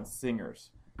background singers.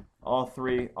 All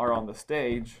 3 are on the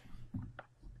stage,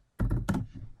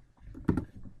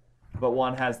 but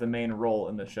one has the main role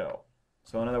in the show.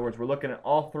 So in other words, we're looking at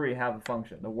all 3 have a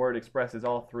function. The word expresses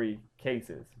all 3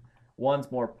 cases. One's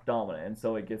more dominant, and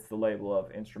so it gets the label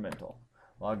of instrumental.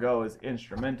 Logo is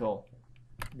instrumental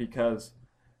because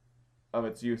of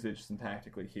its usage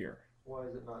syntactically here. Why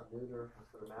is it not neuter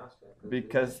instead of masculine?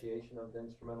 Because the initiation of the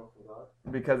instrumental from God.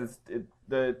 Because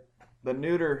the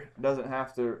neuter doesn't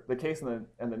have to, the case and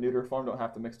the neuter form don't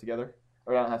have to mix together,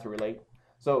 or don't have to relate.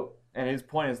 So, and his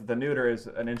point is that the neuter is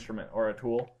an instrument or a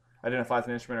tool, identifies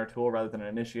an instrument or tool rather than an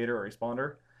initiator or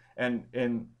responder. And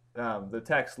in the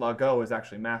text, logo is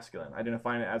actually masculine,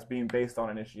 identifying it as being based on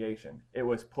initiation. It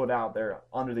was put out there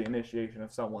under the initiation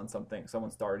of someone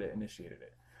started it, initiated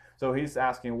it. So he's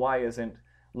asking, why isn't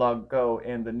logo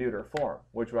in the neuter form,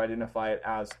 which would identify it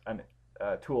as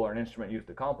a tool or an instrument used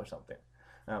to accomplish something?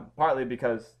 Partly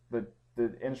because the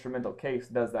instrumental case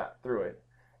does that through it,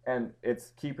 and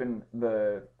it's keeping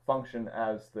the function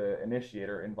as the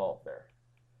initiator involved there.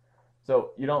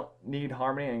 So you don't need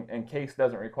harmony, and case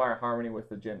doesn't require harmony with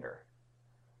the gender.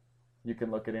 You can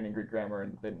look at any Greek grammar,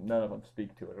 and none of them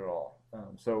speak to it at all.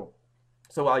 So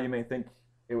while you may think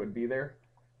it would be there,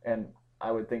 and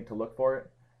I would think to look for it,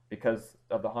 because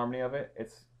of the harmony of it,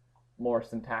 it's more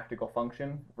syntactical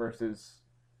function versus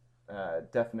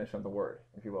definition of the word,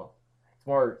 if you will. It's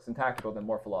more syntactical than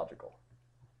morphological.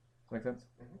 Does that make sense?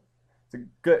 Mm-hmm.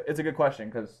 It's a good question,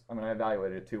 because I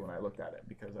evaluated it too when I looked at it,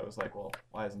 because I was like, well,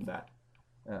 why isn't that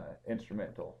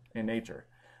instrumental in nature?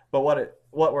 But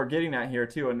what we're getting at here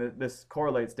too, and this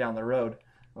correlates down the road,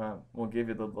 we'll give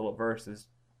you the little verses.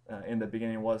 In the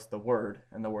beginning was the word,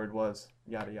 and the word was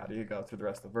yada yada. You go through the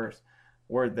rest of the verse.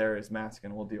 Word there is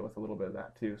masculine. We'll deal with a little bit of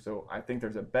that too. So I think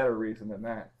there's a better reason than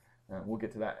that. We'll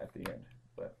get to that at the end.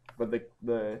 But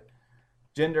the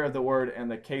gender of the word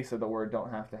and the case of the word don't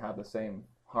have to have the same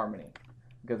harmony,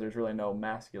 because there's really no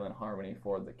masculine harmony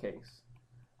for the case.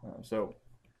 So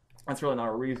that's really not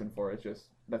a reason for it. It's just,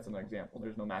 that's an example.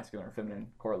 There's no masculine or feminine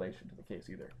correlation to the case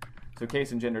either. So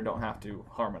case and gender don't have to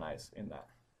harmonize in that.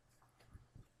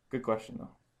 Good question, though.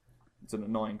 It's an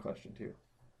annoying question, too.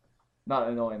 Not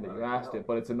annoying that you asked it,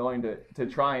 but it's annoying to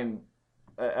try and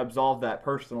absolve that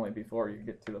personally before you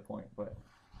get to the point. But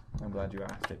I'm glad you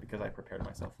asked it because I prepared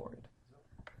myself for it.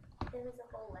 There was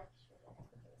a whole lecture that I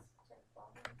think it was Jeff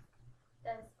Ballman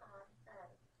does on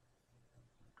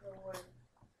the word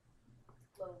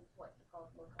what he called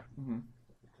logos. Mm-hmm.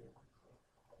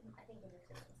 I think in your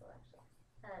system actually.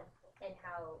 And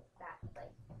how that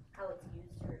how it's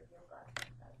used to reveal God.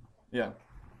 Yeah.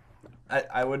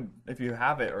 I would, if you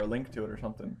have it or a link to it or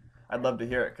something, I'd love to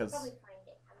hear it because Probably find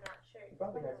it. I'm not sure. He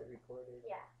probably has it recorded.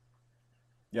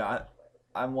 Yeah.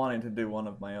 I'm wanting to do one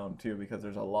of my own too because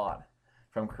there's a lot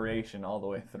from creation all the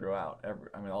way throughout.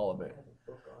 All of I it. have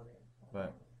a book on it.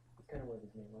 But It's kind of what his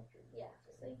main lecture is. Yeah.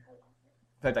 So you probably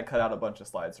in fact, I cut out a bunch of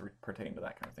slides that pertain to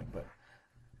that kind of thing. But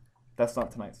that's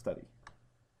not tonight's study.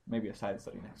 Maybe a side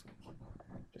study next week.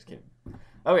 Just kidding.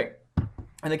 Okay.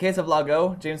 In the case of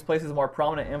Lago, James places a more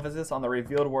prominent emphasis on the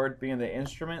revealed word being the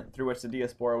instrument through which the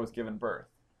diaspora was given birth.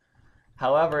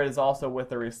 However, it is also with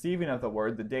the receiving of the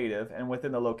word, the dative, and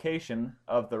within the location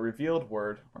of the revealed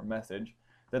word or message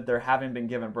that their having been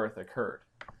given birth occurred.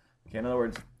 Okay, in other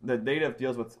words, the dative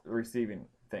deals with receiving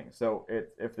things. So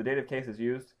if the dative case is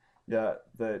used, the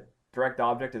direct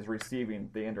object is receiving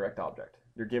the indirect object.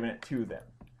 You're giving it to them.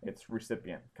 It's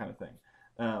recipient kind of thing.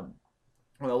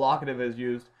 When the locative is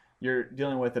used, you're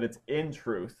dealing with that it's in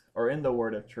truth or in the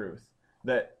word of truth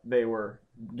that they were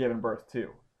given birth to.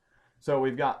 So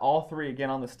we've got all three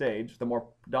again on the stage. The more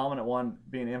dominant one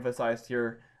being emphasized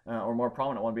here, or more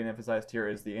prominent one being emphasized here,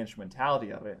 is the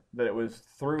instrumentality of it, that it was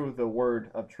through the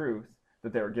word of truth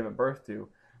that they were given birth to,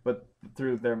 but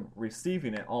through them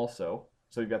receiving it also.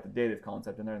 So you've got the dative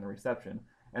concept in there in the reception,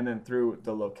 and then through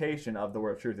the location of the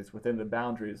word of truth, it's within the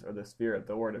boundaries or the sphere of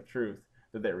the word of truth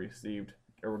that they received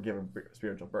or were given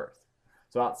spiritual birth.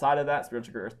 So outside of that,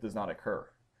 spiritual birth does not occur,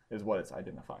 is what it's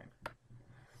identifying.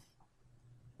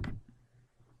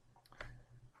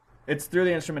 It's through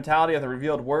the instrumentality of the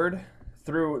revealed word,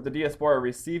 through the diaspora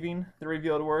receiving the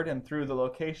revealed word, and through the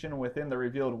location within the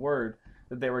revealed word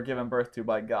that they were given birth to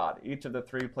by God. Each of the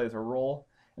three plays a role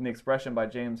in the expression by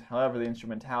James. However, the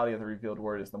instrumentality of the revealed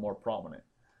word is the more prominent.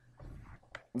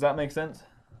 Does that make sense?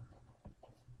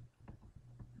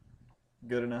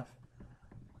 Good enough?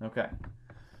 Okay.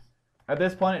 At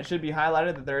this point, it should be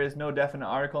highlighted that there is no definite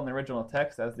article in the original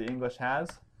text as the English has.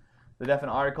 The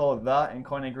definite article the in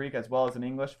Koine Greek as well as in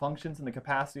English functions in the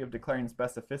capacity of declaring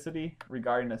specificity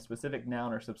regarding a specific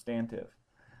noun or substantive.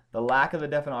 The lack of the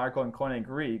definite article in Koine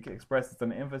Greek expresses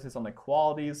an emphasis on the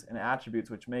qualities and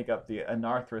attributes which make up the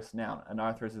anarthrous noun.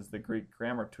 Anarthrous is the Greek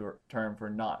grammar term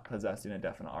for not possessing a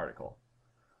definite article.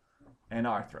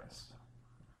 Anarthrous.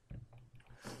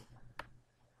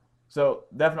 So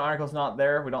definite article is not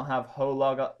there. We don't have ho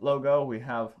logo. We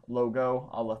have logo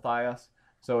aletheia.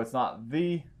 So it's not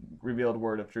the revealed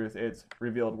word of truth. It's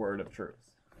revealed word of truth.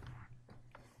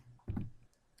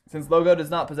 Since logo does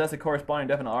not possess a corresponding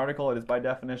definite article, it is by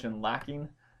definition lacking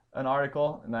an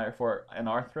article, and therefore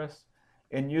anarthrous.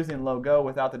 In using logo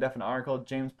without the definite article,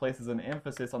 James places an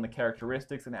emphasis on the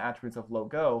characteristics and attributes of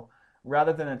logo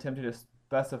rather than attempting to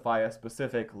specify a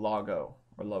specific logo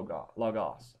or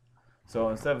logos. So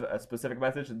instead of a specific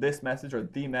message, this message or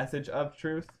the message of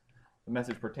truth, the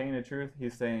message pertaining to truth,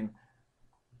 he's saying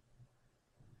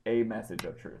a message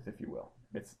of truth, if you will.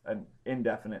 It's an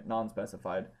indefinite,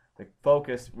 non-specified. The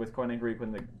focus with Koine Greek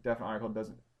when the definite article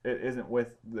isn't with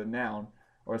the noun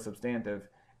or substantive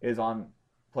is on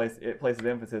it places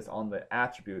emphasis on the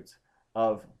attributes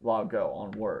of logo,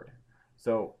 on word.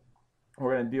 So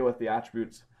we're going to deal with the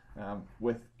attributes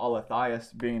with aletheia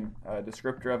being a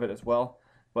descriptor of it as well.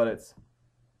 But it's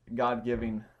God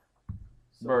giving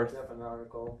birth. So the definite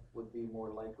article would be more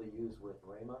likely used with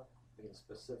rhema, being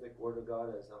specific word of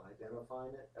God as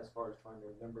identifying it, as far as trying to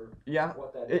remember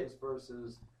what that is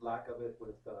versus lack of it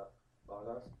with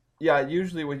logos. Yeah,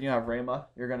 usually when you have rhema,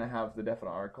 you're going to have the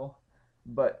definite article,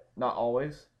 but not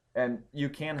always. And you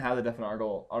can have the definite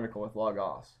article with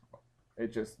logos.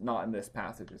 It's just not in this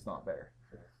passage. It's not there.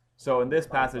 So in this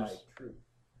passage, Truth.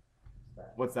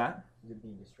 what's that? You're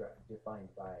being defined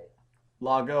by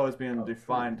Logo is being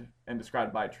defined and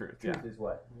described by truth. truth Yeah. is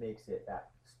what makes it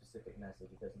that specific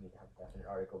message. It doesn't need to have a definite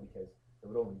article because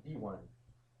there would only be one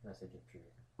message of truth.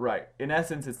 Right. In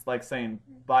essence, it's like saying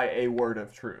by a word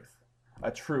of truth, a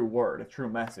true word, a true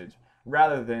message,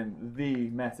 rather than the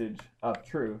message of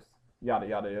truth, yada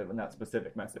yada, and that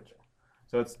specific message.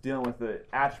 So it's dealing with the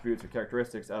attributes or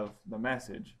characteristics of the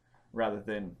message rather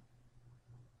than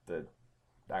the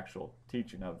actual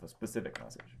teaching of a specific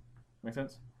message. Make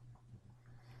sense?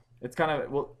 It's kind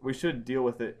of, well, we should deal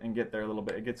with it and get there a little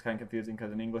bit. It gets kind of confusing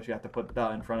because in English you have to put the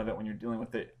in front of it when you're dealing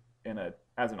with it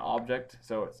as an object,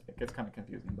 so it gets kind of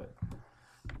confusing. But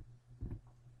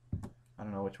I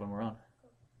don't know which one we're on.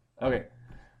 Okay.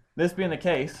 This being the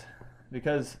case,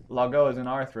 because logo is an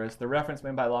arthrus, the reference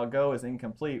made by logo is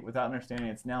incomplete without understanding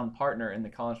its noun partner in the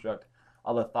construct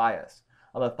aletheia.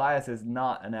 Aletheia is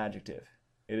not an adjective.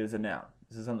 It is a noun.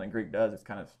 This is something Greek does. It's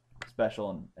kind of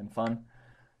special and fun.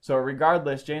 So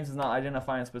regardless, James is not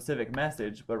identifying a specific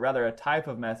message, but rather a type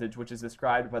of message which is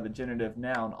described by the genitive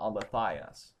noun aletheia.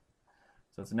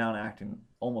 So it's a noun acting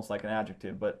almost like an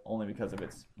adjective, but only because of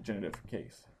its genitive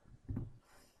case.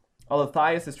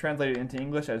 Aletheia is translated into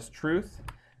English as truth.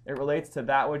 It relates to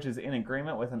that which is in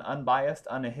agreement with an unbiased,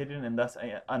 unhidden, and thus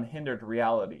unhindered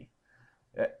reality.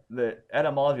 The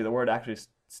etymology of the word actually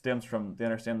stems from the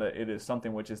understanding that it is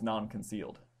something which is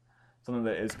non-concealed, something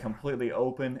that is completely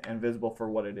open and visible for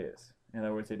what it is. In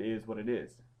other words, it is what it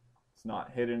is. It's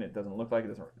not hidden. It doesn't look like it.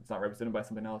 It's not represented by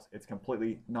something else. It's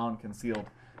completely non-concealed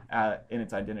in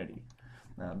its identity.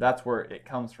 That's where it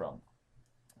comes from.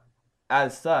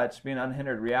 As such, being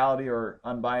unhindered reality or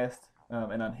unbiased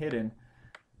and unhidden,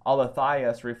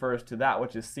 aletheia refers to that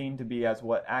which is seen to be as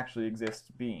what actually exists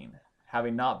being,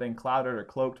 having not been clouded or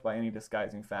cloaked by any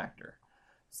disguising factor,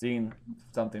 seeing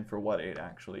something for what it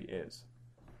actually is.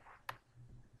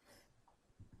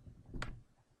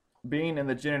 Being in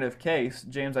the genitive case,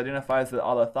 James identifies that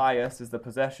aletheia is the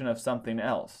possession of something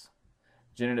else.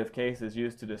 Genitive case is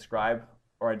used to describe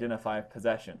or identify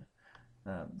possession.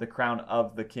 The crown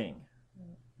of the king.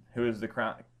 Who does the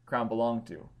crown belong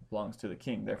to? It belongs to the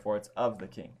king, therefore it's of the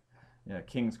king.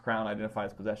 King's crown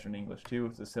identifies possession in English too.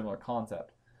 It's a similar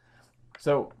concept.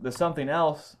 So the something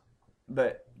else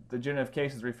that the genitive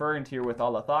case is referring to here with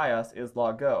aletheia is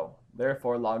logo.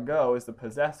 Therefore, logo is the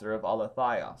possessor of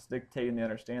aletheia, dictating the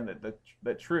understanding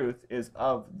that truth is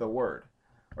of the word,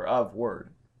 or of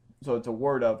word. So it's a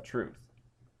word of truth.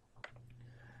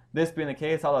 This being the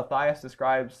case, aletheia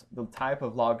describes the type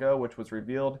of logo which was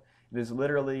revealed. It is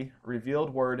literally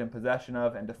revealed word in possession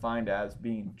of and defined as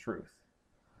being truth.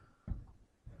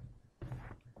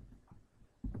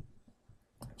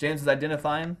 James is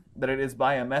identifying that it is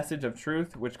by a message of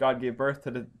truth which God gave birth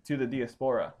to the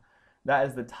diaspora. That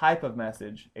is the type of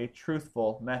message, a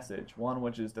truthful message, one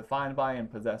which is defined by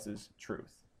and possesses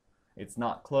truth. It's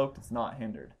not cloaked, it's not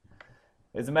hindered.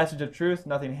 It's a message of truth,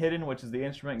 nothing hidden, which is the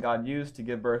instrument God used to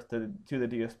give birth to the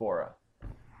diaspora.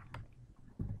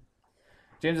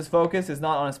 James's focus is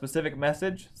not on a specific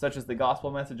message, such as the gospel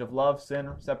message of love,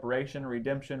 sin, separation,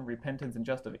 redemption, repentance, and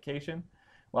justification.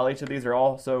 While each of these are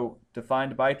also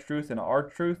defined by truth and are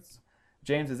truths,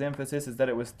 James's emphasis is that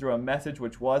it was through a message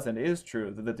which was and is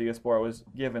true that the diaspora was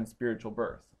given spiritual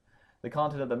birth. The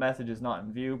content of the message is not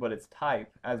in view, but its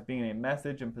type, as being a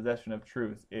message in possession of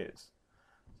truth, is.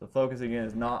 So focus again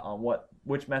is not on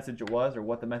which message it was or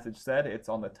what the message said, it's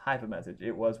on the type of message.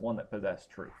 It was one that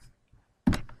possessed truth.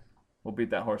 We'll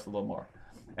beat that horse a little more.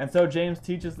 And so James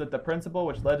teaches that the principle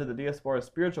which led to the diaspora's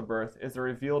spiritual birth is the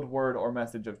revealed word or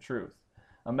message of truth.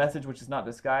 A message which is not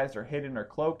disguised or hidden or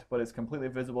cloaked, but is completely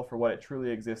visible for what it truly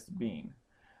exists being.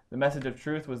 The message of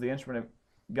truth was the instrument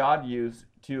God used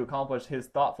to accomplish his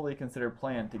thoughtfully considered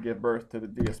plan to give birth to the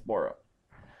diaspora.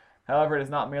 However, it is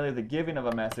not merely the giving of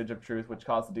a message of truth which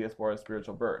caused the diaspora's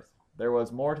spiritual birth. There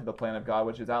was more to the plan of God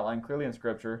which is outlined clearly in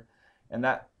Scripture, and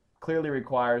that clearly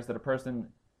requires that a person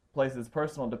places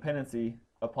personal dependency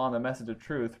upon the message of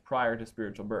truth prior to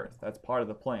spiritual birth. That's part of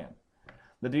the plan.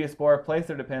 The diaspora placed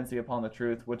their dependency upon the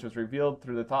truth which was revealed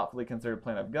through the thoughtfully considered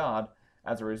plan of God.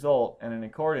 As a result, and in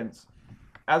accordance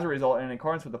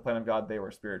with the plan of God, they were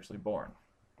spiritually born.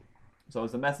 So it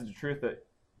was the message of truth that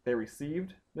they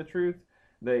received the truth.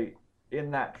 They,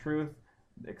 in that truth,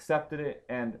 accepted it,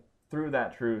 and through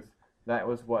that truth, that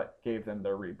was what gave them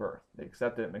their rebirth. They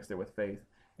accepted it, mixed it with faith,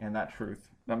 and that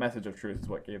message of truth is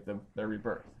what gave them their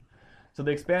rebirth. So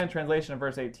the expanded translation of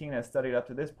verse 18 as studied up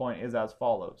to this point is as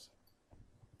follows.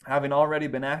 Having already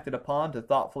been acted upon to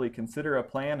thoughtfully consider a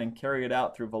plan and carry it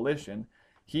out through volition,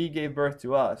 he gave birth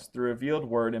to us through revealed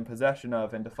word in possession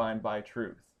of and defined by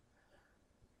truth.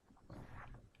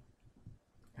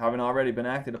 Having already been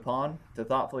acted upon to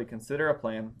thoughtfully consider a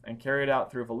plan and carry it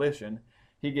out through volition,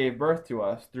 he gave birth to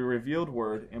us through revealed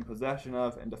word in possession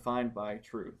of and defined by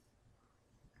truth.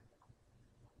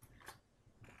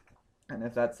 And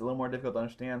if that's a little more difficult to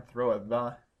understand, throw a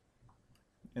 "the"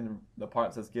 in the part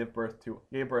that says gave birth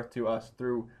to us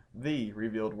through the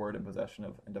revealed word in possession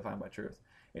of and defined by truth.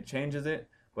 It changes it,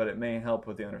 but it may help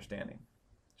with the understanding.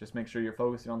 Just make sure you're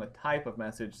focusing on the type of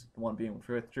message, the one being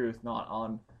with truth, not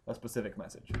on a specific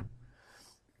message.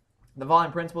 The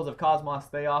volume principles of cosmos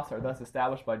theos are thus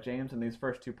established by James in these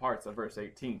first two parts of verse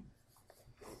 18.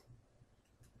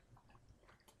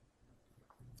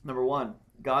 Number one,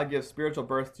 God gives spiritual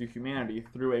birth to humanity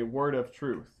through a word of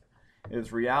truth. It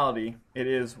is reality. It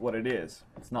is what it is.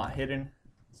 It's not hidden.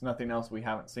 It's nothing else we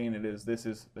haven't seen. This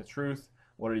is the truth.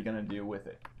 What are you going to do with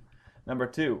it? Number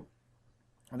 2,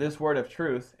 this word of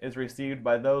truth is received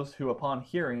by those who, upon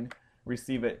hearing,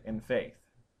 receive it in faith.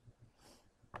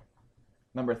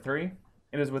 Number 3,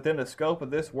 it is within the scope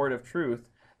of this word of truth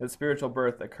that spiritual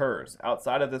birth occurs.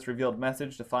 Outside of this revealed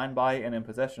message defined by and in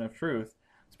possession of truth,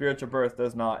 spiritual birth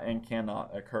does not and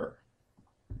cannot occur.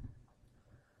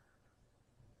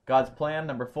 God's plan,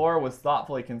 number 4, was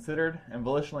thoughtfully considered and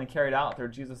volitionally carried out through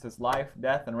Jesus' life,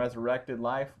 death, and resurrected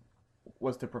life,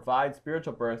 was to provide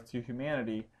spiritual birth to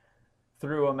humanity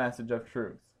through a message of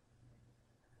truth.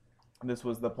 This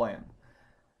was the plan.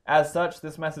 As such,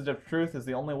 this message of truth is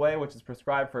the only way which is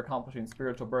prescribed for accomplishing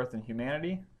spiritual birth in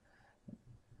humanity.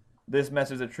 This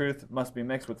message of truth must be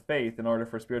mixed with faith in order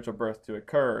for spiritual birth to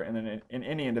occur, and in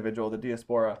any individual, the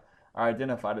diaspora are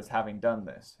identified as having done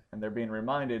this. And they're being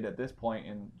reminded at this point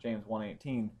in James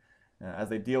 1:18, as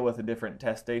they deal with the different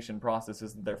testation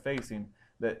processes that they're facing,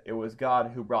 that it was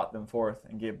God who brought them forth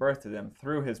and gave birth to them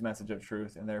through his message of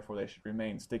truth, and therefore they should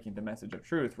remain sticking to message of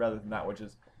truth rather than that which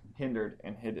is hindered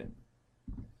and hidden.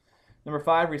 Number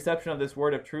 5, reception of this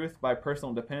word of truth by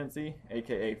personal dependency,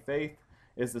 aka faith,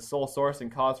 is the sole source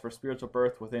and cause for spiritual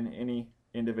birth within any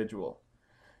individual.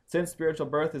 Since spiritual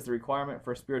birth is the requirement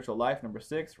for spiritual life, number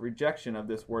 6, rejection of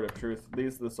this word of truth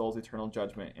leads to the soul's eternal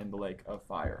judgment in the lake of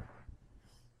fire.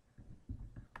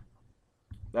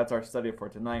 That's our study for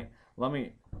tonight. Let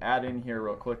me add in here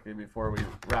real quickly before we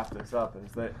wrap this up,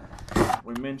 is that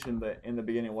we mentioned that in the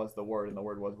beginning was the Word, and the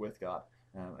Word was with God.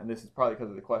 And this is probably because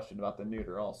of the question about the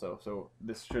neuter also. So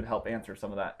this should help answer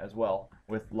some of that as well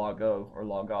with logo or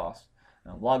logos.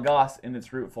 Logos in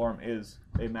its root form is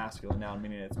a masculine noun,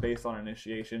 meaning it's based on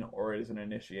initiation or it is an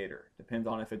initiator. Depends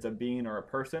on if it's a being or a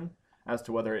person as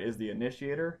to whether it is the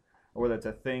initiator, or whether it's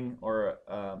a thing or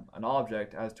an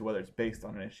object as to whether it's based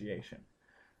on initiation.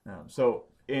 So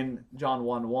in John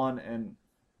 1:1 and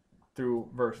through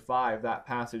verse 5, that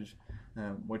passage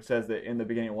which says that in the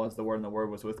beginning was the Word, and the Word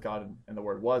was with God, and the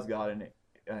Word was God,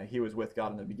 and he was with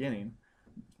God in the beginning,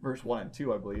 verse 1 and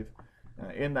 2, I believe.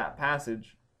 In that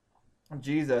passage,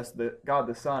 Jesus, God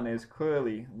the Son, is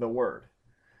clearly the Word.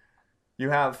 You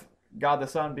have God the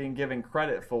Son being given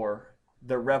credit for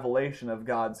the revelation of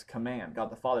God's command,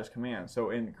 God the Father's command. So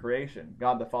in creation,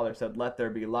 God the Father said, "Let there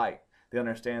be light." The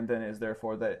understand then is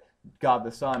therefore that God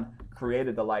the Son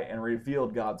created the light and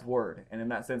revealed God's Word. And in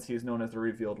that sense, he is known as the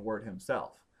revealed Word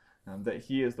himself. That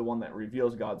he is the one that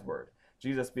reveals God's Word.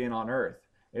 Jesus being on earth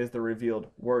is the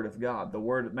revealed Word of God.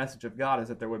 The message of God is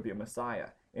that there would be a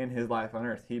Messiah. In his life on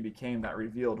earth, he became that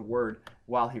revealed Word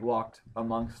while he walked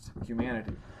amongst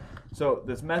humanity. So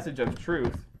this message of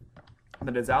truth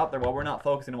that is out there, while we're not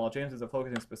focusing, while James isn't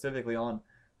focusing specifically on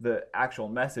the actual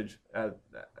message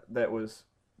that was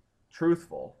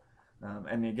truthful,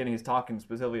 and again he's talking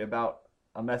specifically about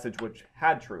a message which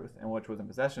had truth and which was in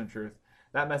possession of truth,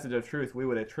 that message of truth we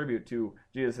would attribute to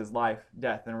Jesus' life,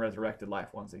 death, and resurrected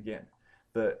life once again.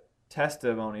 The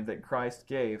testimony that Christ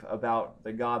gave about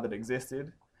the God that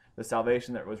existed, the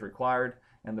salvation that was required,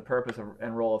 and the purpose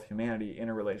and role of humanity in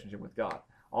a relationship with God.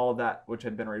 All of that which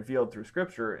had been revealed through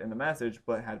Scripture in the message,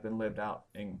 but had been lived out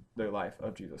in the life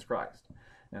of Jesus Christ.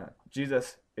 Now,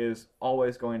 Jesus is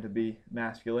always going to be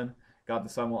masculine. God the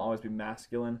Son will always be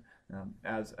masculine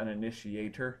as an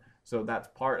initiator. So that's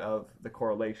part of the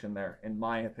correlation there, in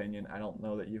my opinion. I don't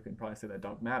know that you can probably say that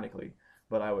dogmatically,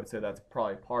 but I would say that's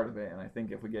probably part of it. And I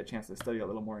think if we get a chance to study it a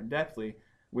little more in-depthly,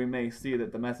 we may see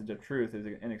that the message of truth is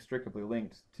inextricably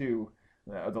linked to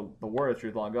the word of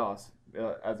truth, logos,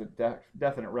 as a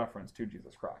definite reference to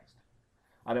Jesus Christ.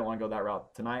 I didn't want to go that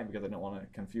route tonight because I didn't want to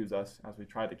confuse us as we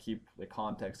tried to keep the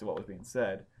context of what was being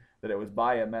said, that it was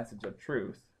by a message of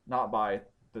truth, not by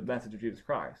the message of Jesus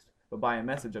Christ, but by a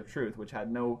message of truth which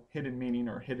had no hidden meaning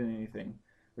or hidden anything,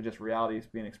 but just realities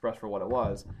being expressed for what it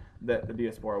was, that the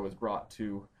diaspora was brought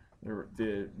to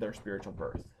their spiritual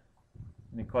birth.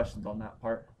 Any questions on that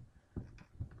part?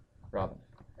 Robin?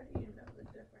 How do you know the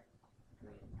difference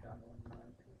between John 1:1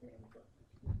 and James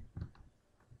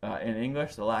 1:18? In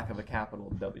English, the lack of a capital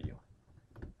W.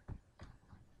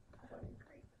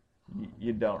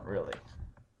 You don't really.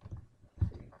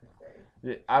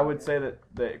 I would say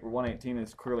that 1:18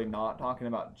 is clearly not talking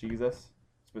about Jesus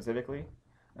specifically,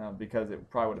 because it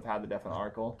probably would have had the definite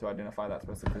article to identify that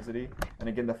specificity. And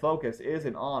again, the focus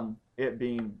isn't on it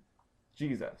being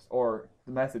Jesus or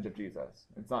the message of Jesus.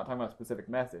 It's not talking about a specific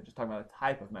message. It's talking about a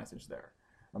type of message there,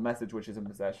 a message which is in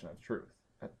possession of truth,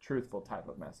 a truthful type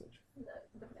of message.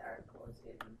 The article is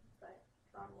in by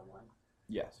John 1:1.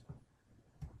 Yes.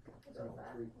 So The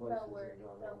 3 places word, in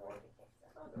John the 1:1. word.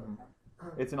 Mm-hmm.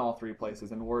 It's in all three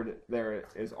places, and the word there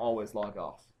is always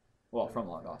logos. Well, from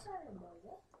logos.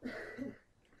 When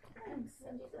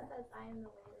Jesus says, I am the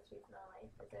way, the truth, and the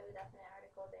life, is there a definite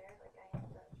article there, like I am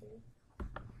the truth?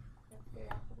 That's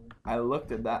curiosity. I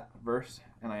looked at that verse,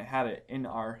 and I had it in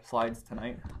our slides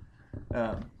tonight.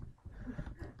 And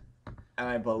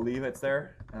I believe it's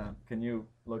there. Can you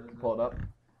pull it up?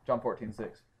 John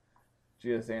 14:6.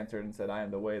 Jesus answered and said, I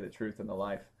am the way, the truth, and the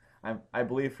life. I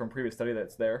believe from previous study that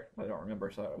it's there. I don't remember,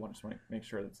 so I want to just make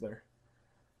sure that it's there.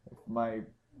 My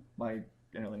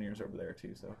interlinear's over there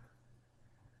too, so.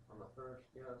 On the first,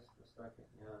 yes. The second,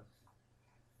 yes.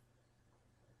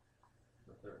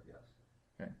 The third, yes.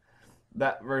 Okay.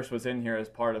 That verse was in here as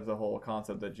part of the whole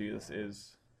concept that Jesus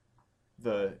is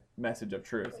the message of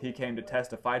truth. He came to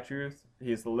testify truth.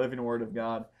 He is the living word of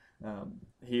God.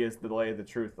 He is the way, the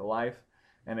truth, the life.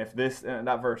 And if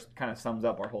that verse kind of sums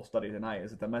up our whole study tonight, is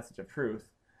that the message of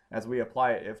truth, as we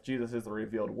apply it, if Jesus is the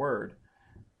revealed word,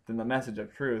 then the message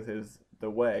of truth is the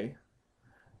way,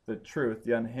 the truth,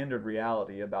 the unhindered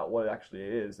reality about what it actually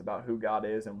is, about who God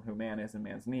is and who man is and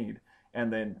man's need,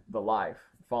 and then the life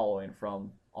following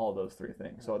from all those three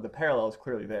things. So the parallel is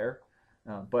clearly there,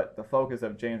 but the focus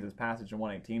of James's passage in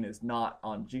 1:18 is not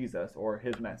on Jesus or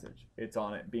his message. It's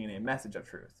on it being a message of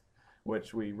truth,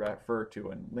 which we refer to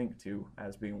and link to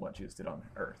as being what Jesus did on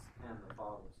earth. And the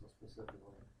Father, so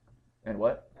specifically. And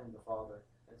what? And the Father.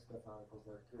 It's definite articles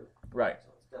there too. Right.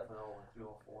 So it's definite all 1 through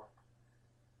all 4.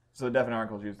 So the definite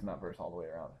article is used in that verse all the way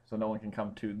around. So no one can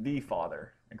come to the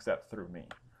Father except through me.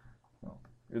 So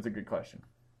it's a good question.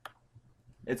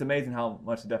 It's amazing how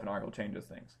much the definite article changes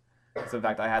things. So in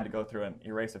fact, I had to go through and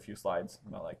erase a few slides,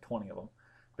 about like 20 of them,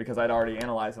 because I'd already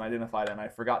analyzed and identified it, and I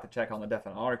forgot to check on the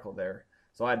definite article there.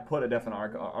 So I'd put a definite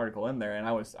article in there, and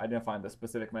I was identifying the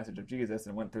specific message of Jesus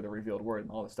and went through the revealed word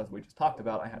and all the stuff we just talked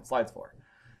about. I had slides for.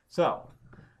 So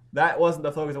that wasn't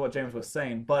the focus of what James was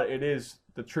saying, but it is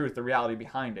the truth, the reality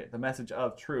behind it. The message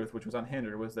of truth, which was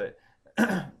unhindered, was that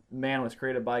man was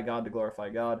created by God to glorify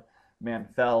God. Man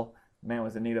fell. Man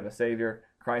was in need of a Savior.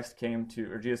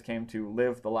 Jesus came to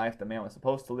live the life that man was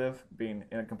supposed to live, being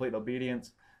in complete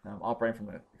obedience, operating from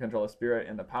the control of the Spirit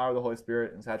and the power of the Holy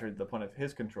Spirit, and saturated to the point of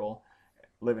His control,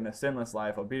 living a sinless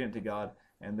life, obedient to God.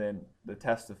 And then the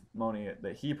testimony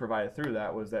that He provided through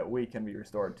that was that we can be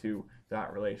restored to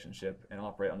that relationship and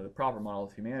operate under the proper model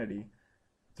of humanity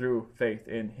through faith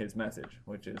in His message,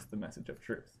 which is the message of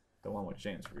truth, the one which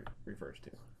James refers to.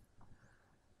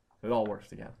 It all works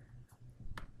together,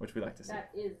 which we like to see. That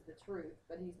is the truth,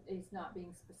 but he's not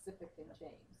being specific in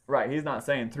James. Right, he's not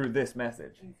saying through this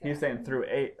message. Exactly. He's saying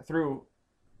through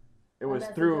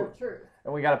truth.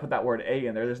 And we got to put that word a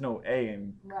in there. There's no a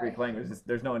in Greek language.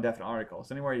 There's no indefinite article.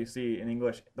 So anywhere you see in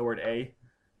English the word a,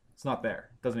 it's not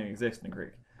there. It doesn't even exist in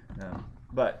Greek.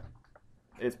 But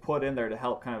it's put in there to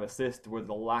help kind of assist where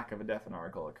the lack of a definite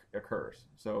article occurs.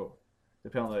 So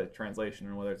depending on the translation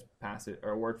and whether it's passive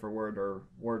or word for word or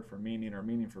word for meaning or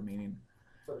meaning for meaning,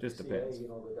 so just depends. The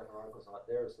definite article's not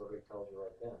there, so it tells you right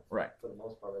then. Right. For the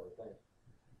most part, everything.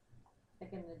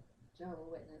 Like in the Jehovah's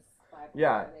Witness Bible,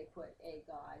 yeah. Where they put a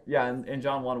God. Yeah, and in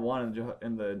John 1:1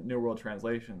 in the New World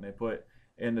Translation, they put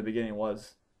in the beginning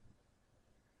was,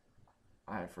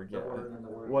 I forget,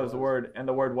 was the word, and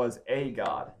the word was a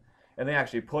God. And they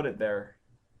actually put it there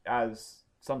as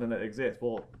something that exists.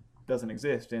 Well, it doesn't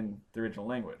exist in the original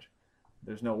language.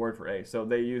 There's no word for a. So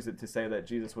they use it to say that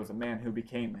Jesus was a man who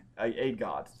became a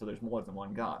God. So there's more than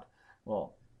one God.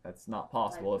 Well, that's not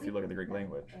possible if you look at the Greek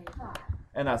language.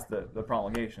 And that's the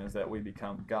promulgation, is that we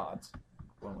become gods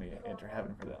when we enter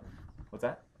heaven for them. What's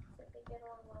that?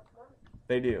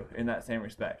 They do, in that same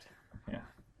respect. Yeah.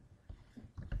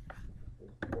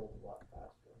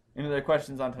 Any other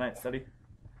questions on tonight's study?